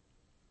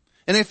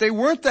 And if they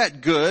weren't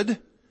that good,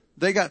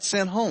 they got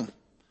sent home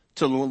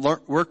to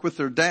work with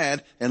their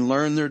dad and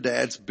learn their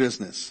dad's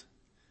business.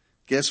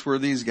 Guess where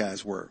these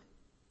guys were?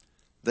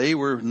 They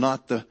were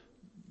not the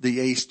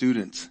A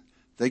students.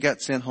 They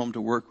got sent home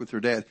to work with their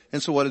dad.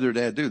 And so what did their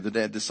dad do? The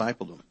dad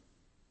discipled them.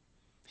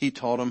 He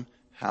taught them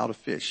how to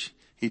fish.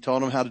 He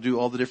taught them how to do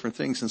all the different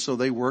things. And so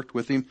they worked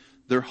with him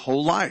their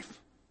whole life.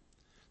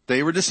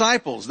 They were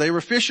disciples. They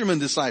were fishermen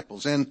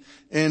disciples. And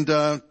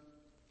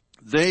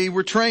they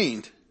were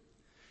trained.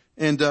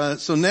 And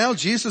so now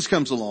Jesus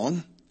comes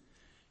along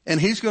and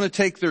he's going to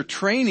take their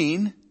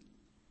training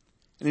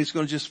and he's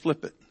going to just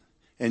flip it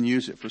and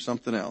use it for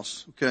something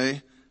else.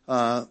 Okay?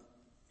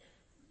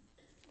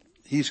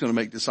 He's going to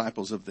make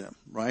disciples of them,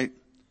 right?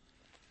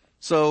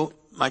 So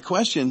my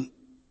question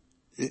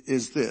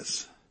is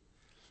this.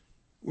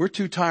 We're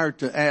too tired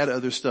to add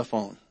other stuff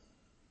on,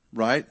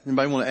 right?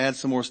 Anybody want to add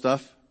some more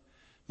stuff?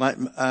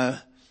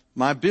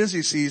 My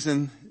busy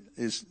season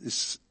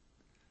is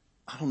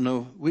I don't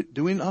know.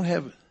 Do we not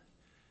have,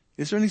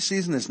 is there any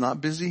season that's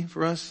not busy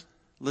for us,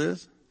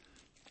 Liz?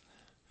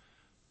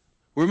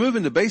 We're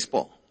moving to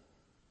baseball.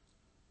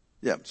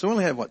 Yeah. So we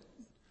only have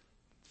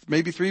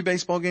maybe 3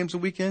 baseball games a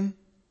weekend?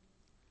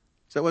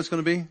 Is that what it's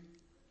going to be?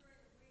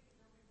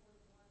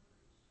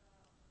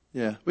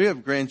 Yeah. We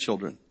have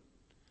grandchildren.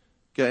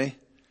 Okay.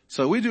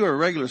 So we do our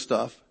regular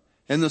stuff.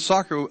 And the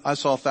soccer,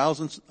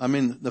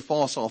 the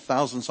fall I saw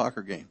 1,000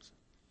 soccer games.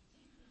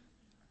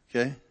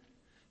 Okay.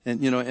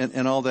 And,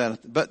 and all that.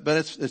 But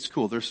it's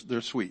cool.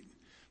 They're sweet.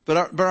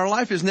 But our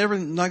life is never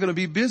not going to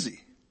be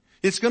busy.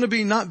 It's going to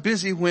be not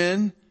busy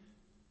when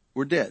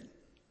we're dead.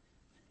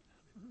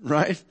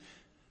 Right?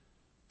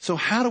 So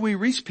how do we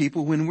reach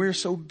people when we're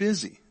so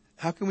busy?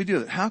 How can we do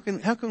that? How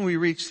can we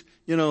reach,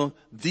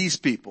 these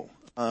people?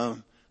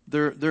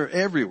 They're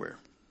everywhere.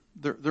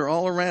 They're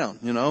all around,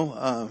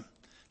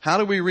 how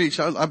do we reach?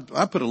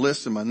 I put a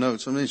list in my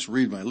notes. Let me just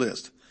read my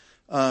list.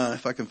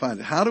 If I can find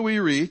it. How do we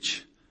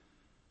reach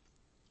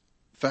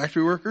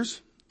factory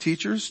workers,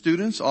 teachers,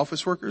 students,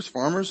 office workers,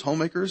 farmers,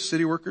 homemakers,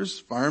 city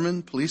workers,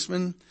 firemen,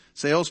 policemen,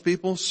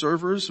 salespeople,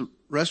 servers,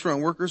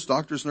 restaurant workers,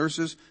 doctors,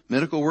 nurses,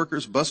 medical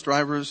workers, bus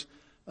drivers,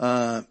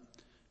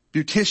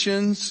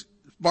 beauticians,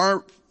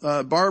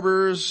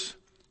 barbers,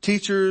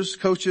 teachers,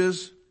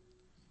 coaches?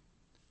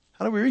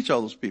 How do we reach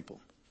all those people?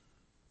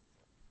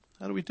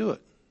 How do we do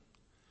it?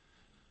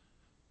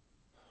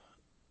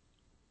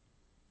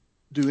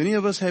 Do any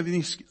of us have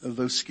any of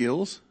those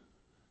skills?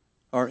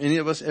 Are any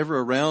of us ever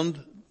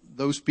around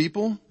those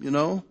people,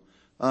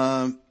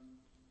 Are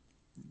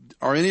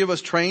any of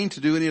us trained to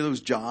do any of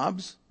those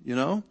jobs,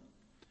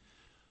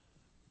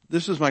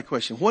 This is my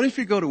question. What if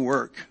you go to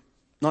work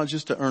not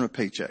just to earn a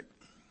paycheck?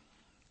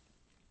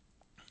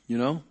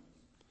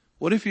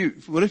 What if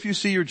you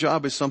see your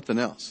job as something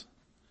else?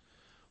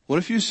 What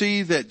if you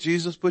see that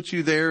Jesus put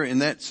you there in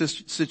that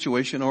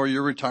situation, or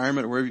your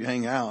retirement, or wherever you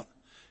hang out,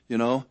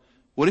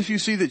 What if you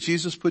see that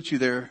Jesus put you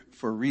there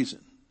for a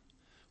reason?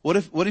 What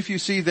if you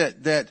see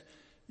that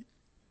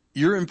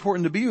you're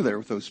important to be there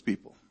with those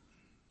people?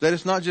 That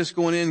it's not just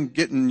going in,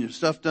 getting your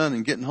stuff done,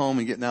 and getting home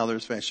and getting out of there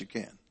as fast as you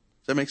can.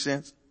 Does that make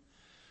sense?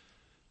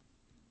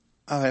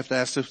 I have to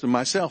ask this to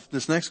myself,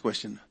 this next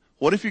question.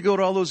 What if you go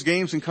to all those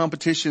games and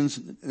competitions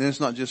and it's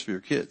not just for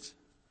your kids?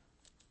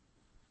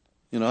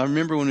 I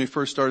remember when we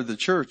first started the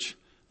church,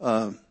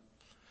 I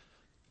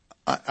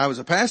was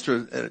a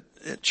pastor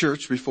at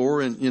church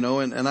before,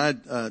 and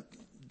I'd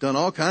done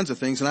all kinds of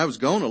things, and I was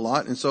going a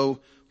lot. And so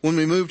when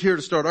we moved here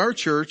to start our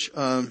church,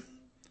 I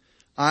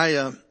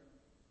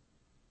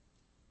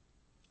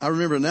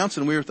remember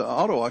announcing we were at the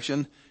auto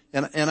auction,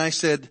 and I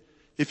said,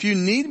 if you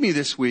need me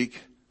this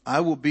week,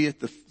 I will be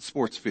at the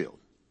sports field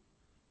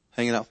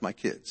hanging out with my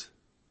kids.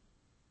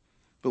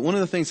 But one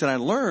of the things that I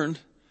learned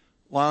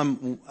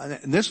and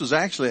this was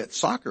actually at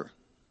soccer.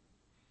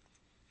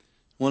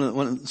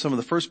 Some of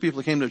the first people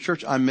that came to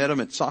church, I met them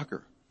at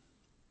soccer.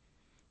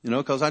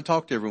 Cause I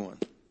talk to everyone.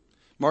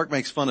 Mark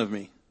makes fun of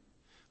me.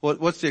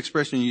 What's the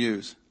expression you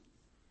use?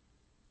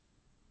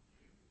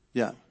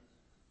 Yeah.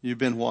 You've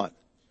been what?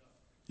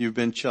 You've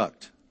been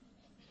chucked.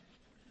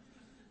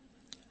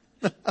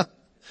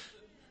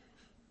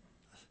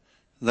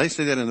 They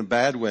say that in a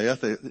bad way. I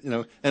think,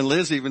 and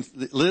Liz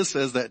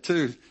says that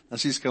too. Now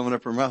she's coming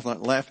up her mouth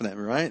laughing at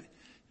me, right?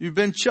 You've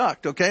been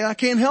chucked, okay? I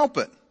can't help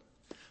it.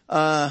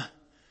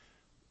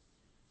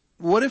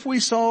 What if we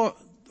saw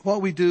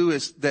what we do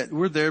is that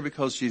we're there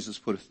because Jesus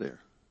put us there?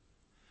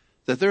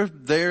 That they're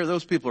there,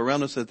 those people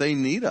around us, that they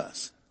need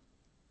us.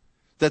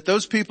 That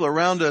those people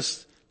around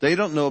us, they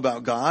don't know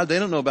about God. They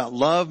don't know about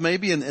love.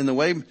 Maybe in the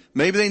way,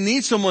 maybe they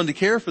need someone to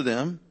care for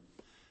them.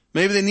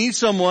 Maybe they need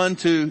someone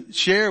to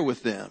share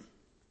with them.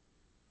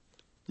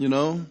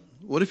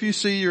 What if you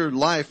see your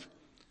life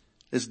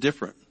as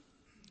different?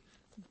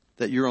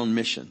 That you're on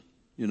mission,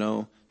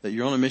 that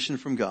you're on a mission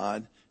from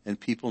God and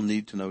people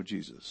need to know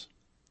Jesus.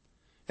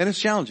 And it's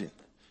challenging.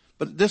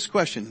 But this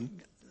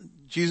question,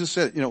 Jesus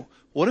said,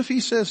 what if he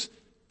says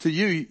to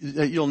you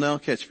that you'll now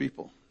catch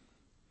people?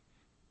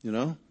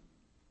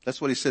 That's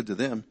what he said to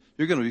them.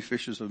 You're going to be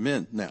fishers of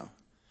men now.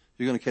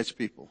 You're going to catch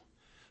people.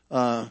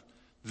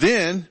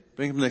 Then,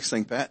 bring up the next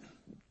thing, Pat.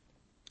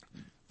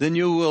 Then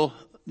you will,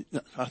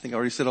 I think I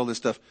already said all this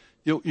stuff.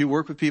 You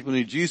work with people who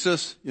need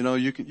Jesus.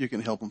 You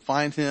can help them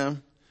find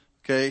him.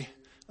 Okay.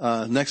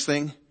 Next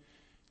thing,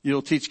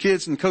 you'll teach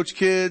kids and coach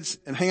kids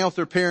and hang out with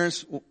their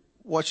parents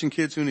watching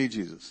kids who need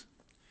Jesus.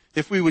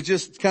 If we would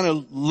just kind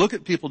of look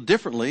at people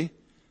differently,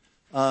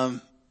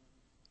 it'd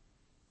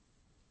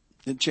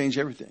change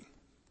everything.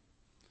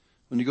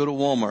 When you go to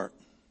Walmart,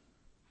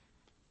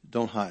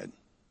 don't hide.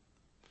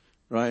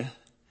 Right?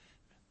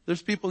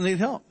 There's people who need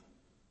help.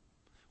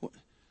 Does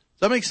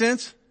that make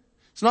sense?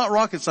 It's not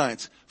rocket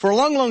science. For a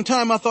long, long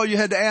time, I thought you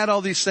had to add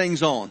all these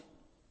things on.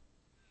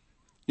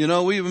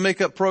 We even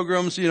make up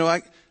programs, in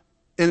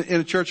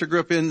a church I grew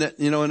up in that,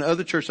 in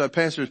other churches I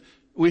pastored,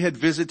 we had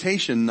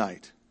visitation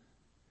night.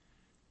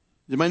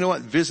 Does anybody know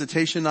what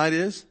visitation night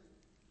is?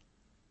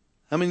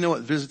 How many know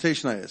what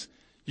visitation night is?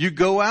 You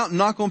go out and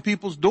knock on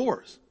people's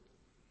doors.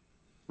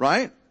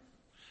 Right?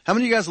 How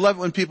many of you guys love it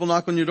when people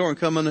knock on your door and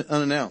come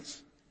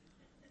unannounced?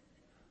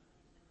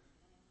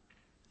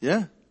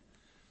 Yeah.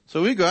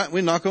 So we go out and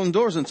we knock on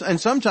doors,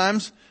 and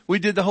sometimes we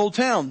did the whole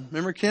town.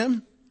 Remember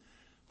Kim?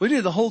 We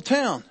did the whole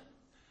town.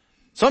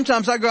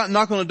 Sometimes I go out and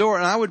knock on the door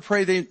and I would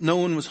pray no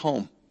one was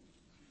home.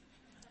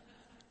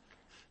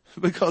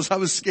 Because I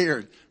was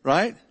scared,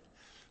 right?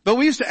 But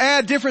we used to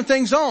add different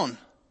things on.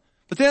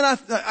 But then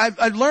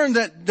I've learned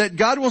that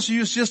God wants to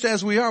use just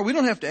as we are. We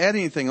don't have to add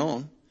anything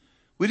on.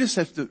 We just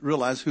have to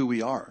realize who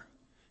we are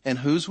and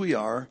whose we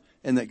are,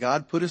 and that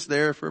God put us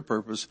there for a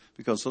purpose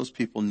because those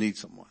people need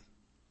someone.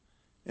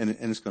 And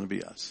it's going to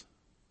be us.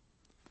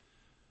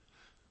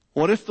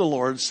 What if the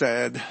Lord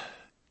said,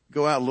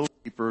 go out a little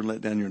deeper and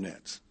let down your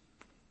nets.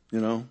 You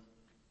know?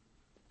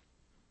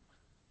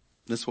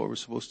 That's what we're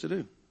supposed to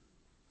do.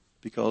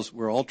 Because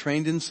we're all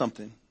trained in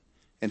something,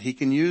 and he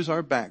can use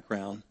our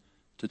background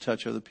to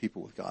touch other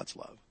people with God's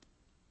love.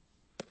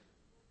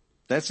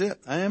 That's it.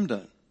 I am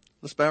done.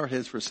 Let's bow our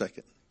heads for a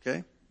second,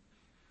 okay?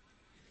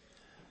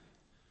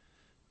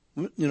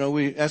 You know,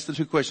 we asked the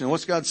two questions.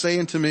 What's God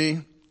saying to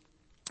me?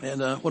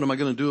 And what am I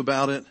going to do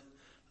about it?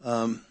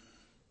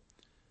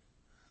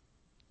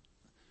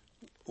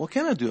 What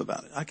can I do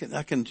about it?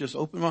 I can just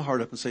open my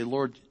heart up and say,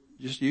 Lord,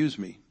 just use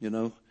me. You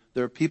know,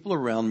 there are people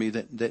around me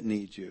that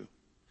need you.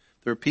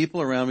 There are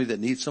people around me that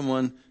need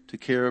someone to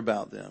care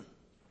about them.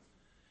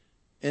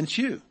 And it's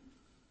you.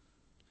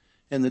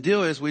 And the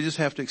deal is we just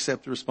have to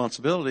accept the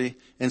responsibility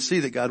and see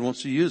that God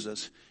wants to use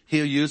us.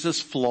 He'll use us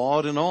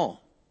flawed and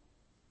all.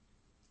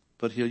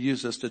 But he'll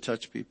use us to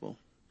touch people.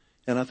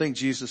 And I think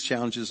Jesus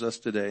challenges us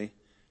today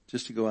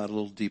just to go out a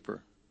little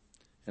deeper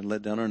and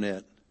let down our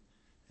net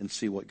and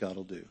see what God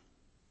will do.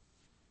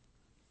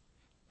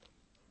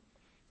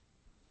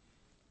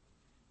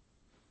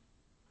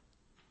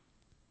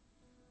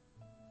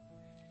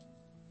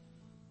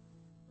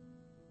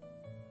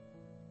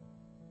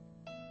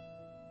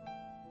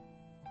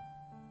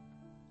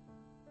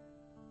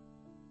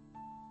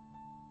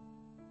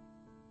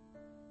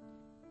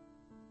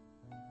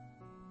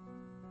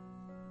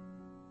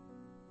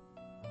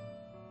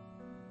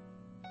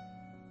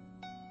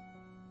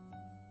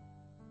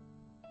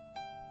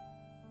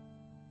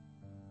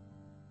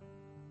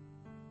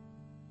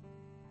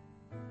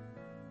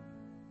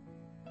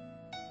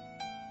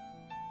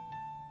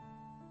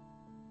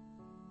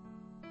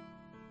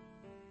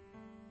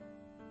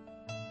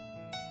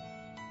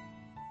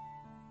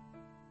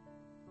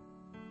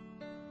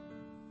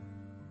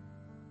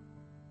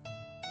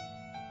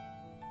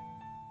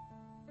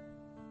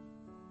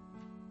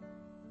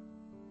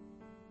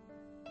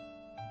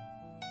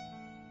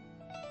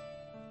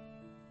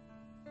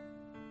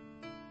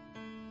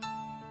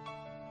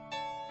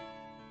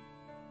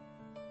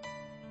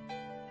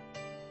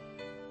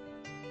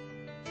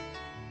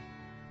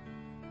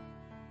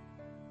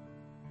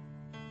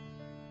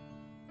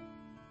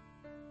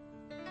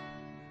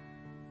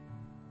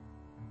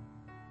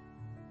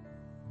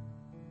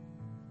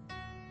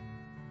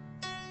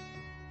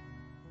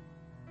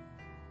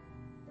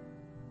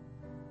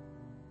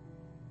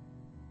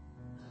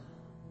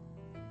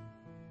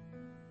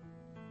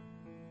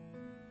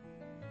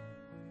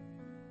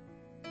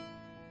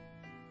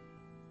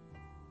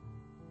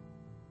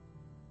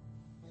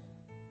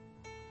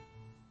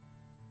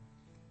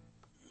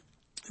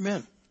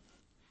 Amen.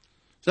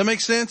 Does that make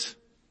sense?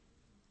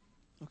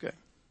 Okay.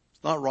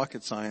 It's not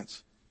rocket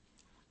science.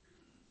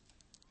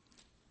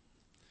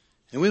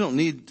 And we don't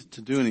need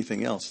to do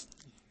anything else.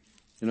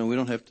 You know, we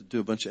don't have to do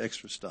a bunch of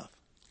extra stuff.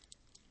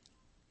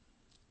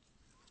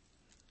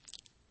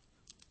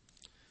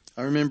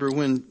 I remember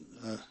when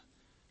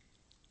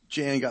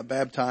Jan got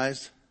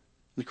baptized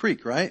in the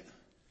creek, right?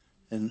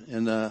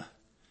 And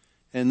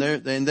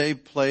they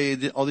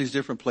played all these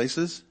different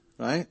places,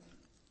 right?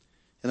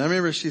 And I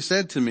remember she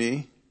said to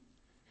me,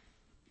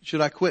 should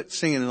I quit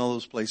singing in all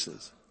those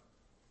places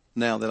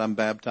now that I'm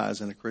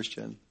baptized and a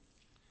Christian?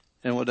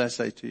 And what did I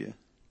say to you?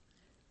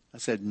 I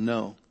said,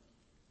 no,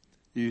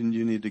 you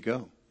need to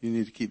go. You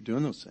need to keep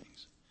doing those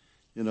things.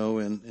 You know,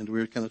 and we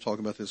were kind of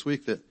talking about this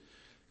week that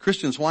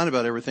Christians whine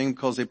about everything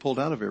because they pulled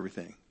out of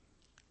everything.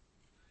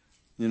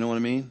 You know what I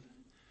mean?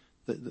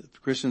 The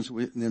Christians,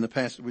 in the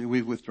past,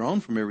 we've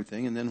withdrawn from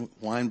everything and then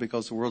whine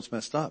because the world's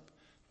messed up.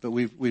 But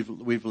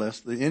we've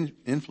left the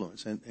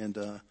influence and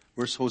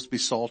we're supposed to be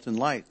salt and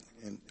light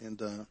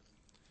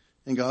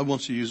and God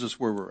wants to use us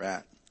where we're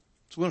at.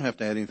 So we don't have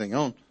to add anything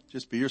on.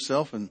 Just be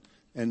yourself and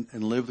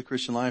live the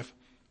Christian life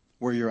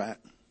where you're at.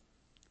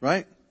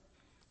 Right?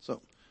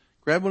 So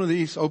grab one of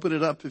these, open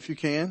it up if you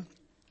can.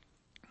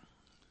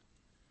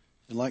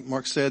 And like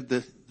Mark said,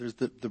 there's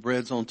the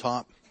bread's on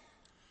top.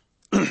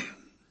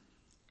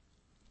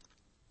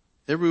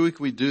 Every week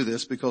we do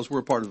this because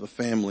we're part of a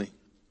family.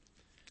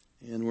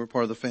 And we're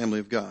part of the family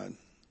of God.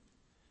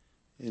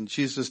 And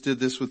Jesus did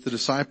this with the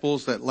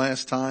disciples that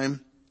last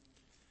time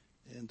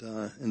and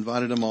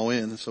invited them all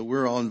in. And so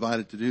we're all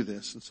invited to do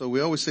this. And so we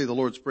always say the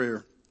Lord's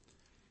Prayer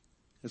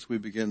as we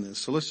begin this.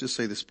 So let's just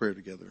say this prayer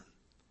together.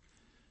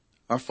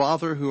 Our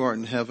Father who art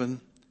in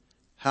heaven,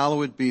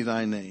 hallowed be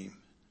thy name.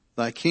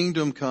 Thy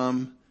kingdom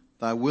come,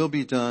 thy will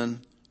be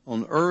done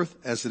on earth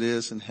as it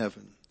is in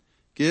heaven.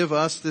 Give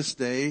us this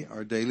day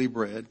our daily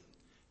bread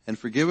and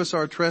forgive us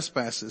our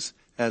trespasses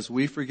as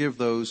we forgive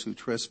those who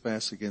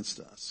trespass against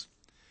us.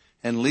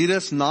 And lead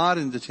us not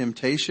into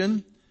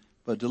temptation,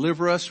 but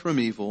deliver us from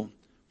evil.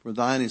 For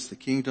thine is the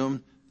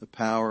kingdom, the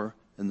power,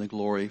 and the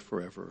glory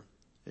forever.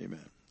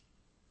 Amen.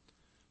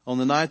 On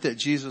the night that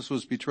Jesus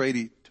was betrayed,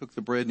 he took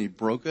the bread and he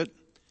broke it.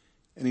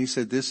 And he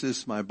said, this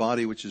is my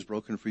body which is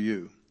broken for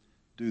you.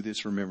 Do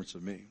this in remembrance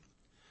of me.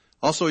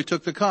 Also, he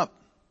took the cup.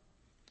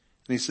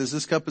 And he says,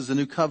 this cup is the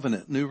new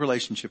covenant, new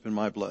relationship in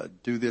my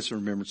blood. Do this in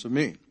remembrance of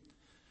me.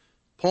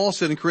 Paul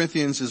said in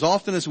Corinthians, as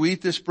often as we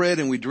eat this bread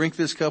and we drink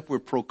this cup, we're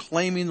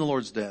proclaiming the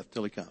Lord's death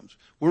till he comes.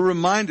 We're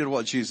reminded of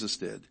what Jesus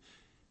did.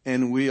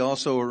 And we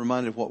also are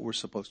reminded of what we're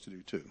supposed to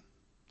do too.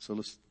 So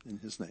let's, in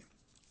his name.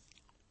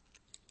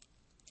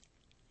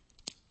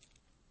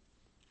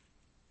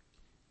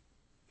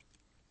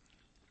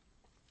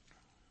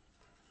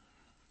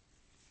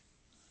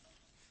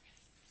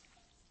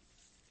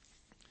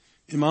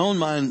 In my own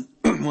mind,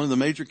 one of the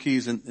major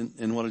keys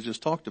in what I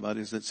just talked about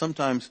is that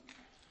sometimes,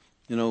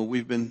 you know,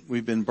 we've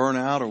been burnt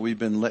out, or we've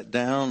been let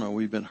down, or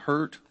we've been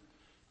hurt,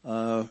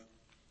 and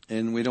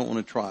we don't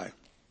want to try,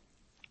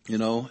 you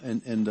know,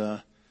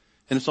 and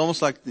it's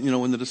almost like, you know,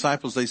 when the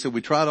disciples, they said,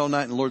 we tried all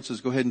night, and the Lord says,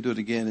 go ahead and do it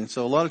again. And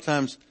so a lot of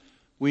times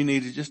we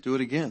need to just do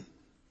it again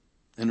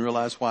and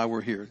realize why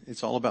we're here.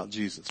 It's all about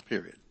Jesus,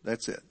 period.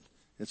 That's it.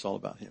 It's all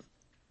about him.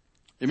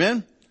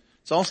 Amen?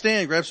 So all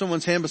stand. Grab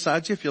someone's hand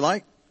beside you if you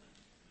like.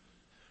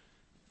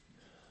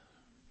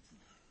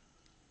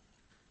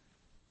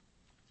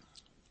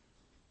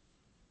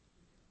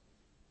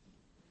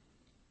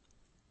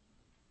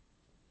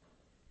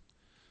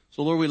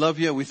 So Lord, we love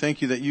you. We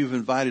thank you that you've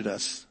invited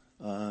us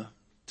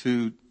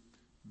to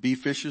be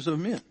fishers of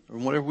men, or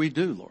whatever we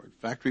do, Lord.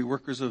 Factory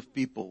workers of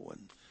people,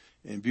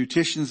 and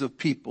beauticians of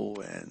people,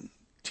 and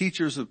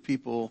teachers of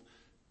people,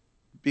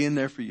 being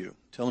there for you,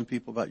 telling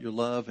people about your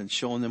love and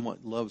showing them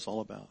what love is all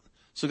about.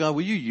 So God,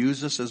 will you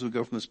use us as we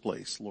go from this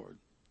place, Lord?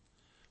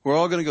 We're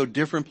all going to go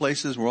different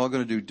places. We're all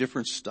going to do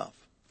different stuff.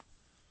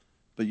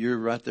 But you're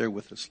right there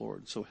with us,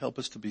 Lord. So help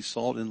us to be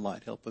salt and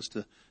light. Help us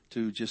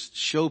to just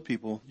show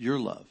people your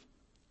love.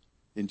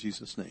 In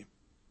Jesus' name.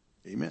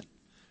 Amen.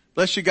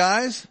 Bless you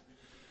guys.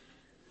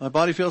 My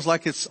body feels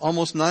like it's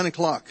almost 9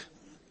 o'clock.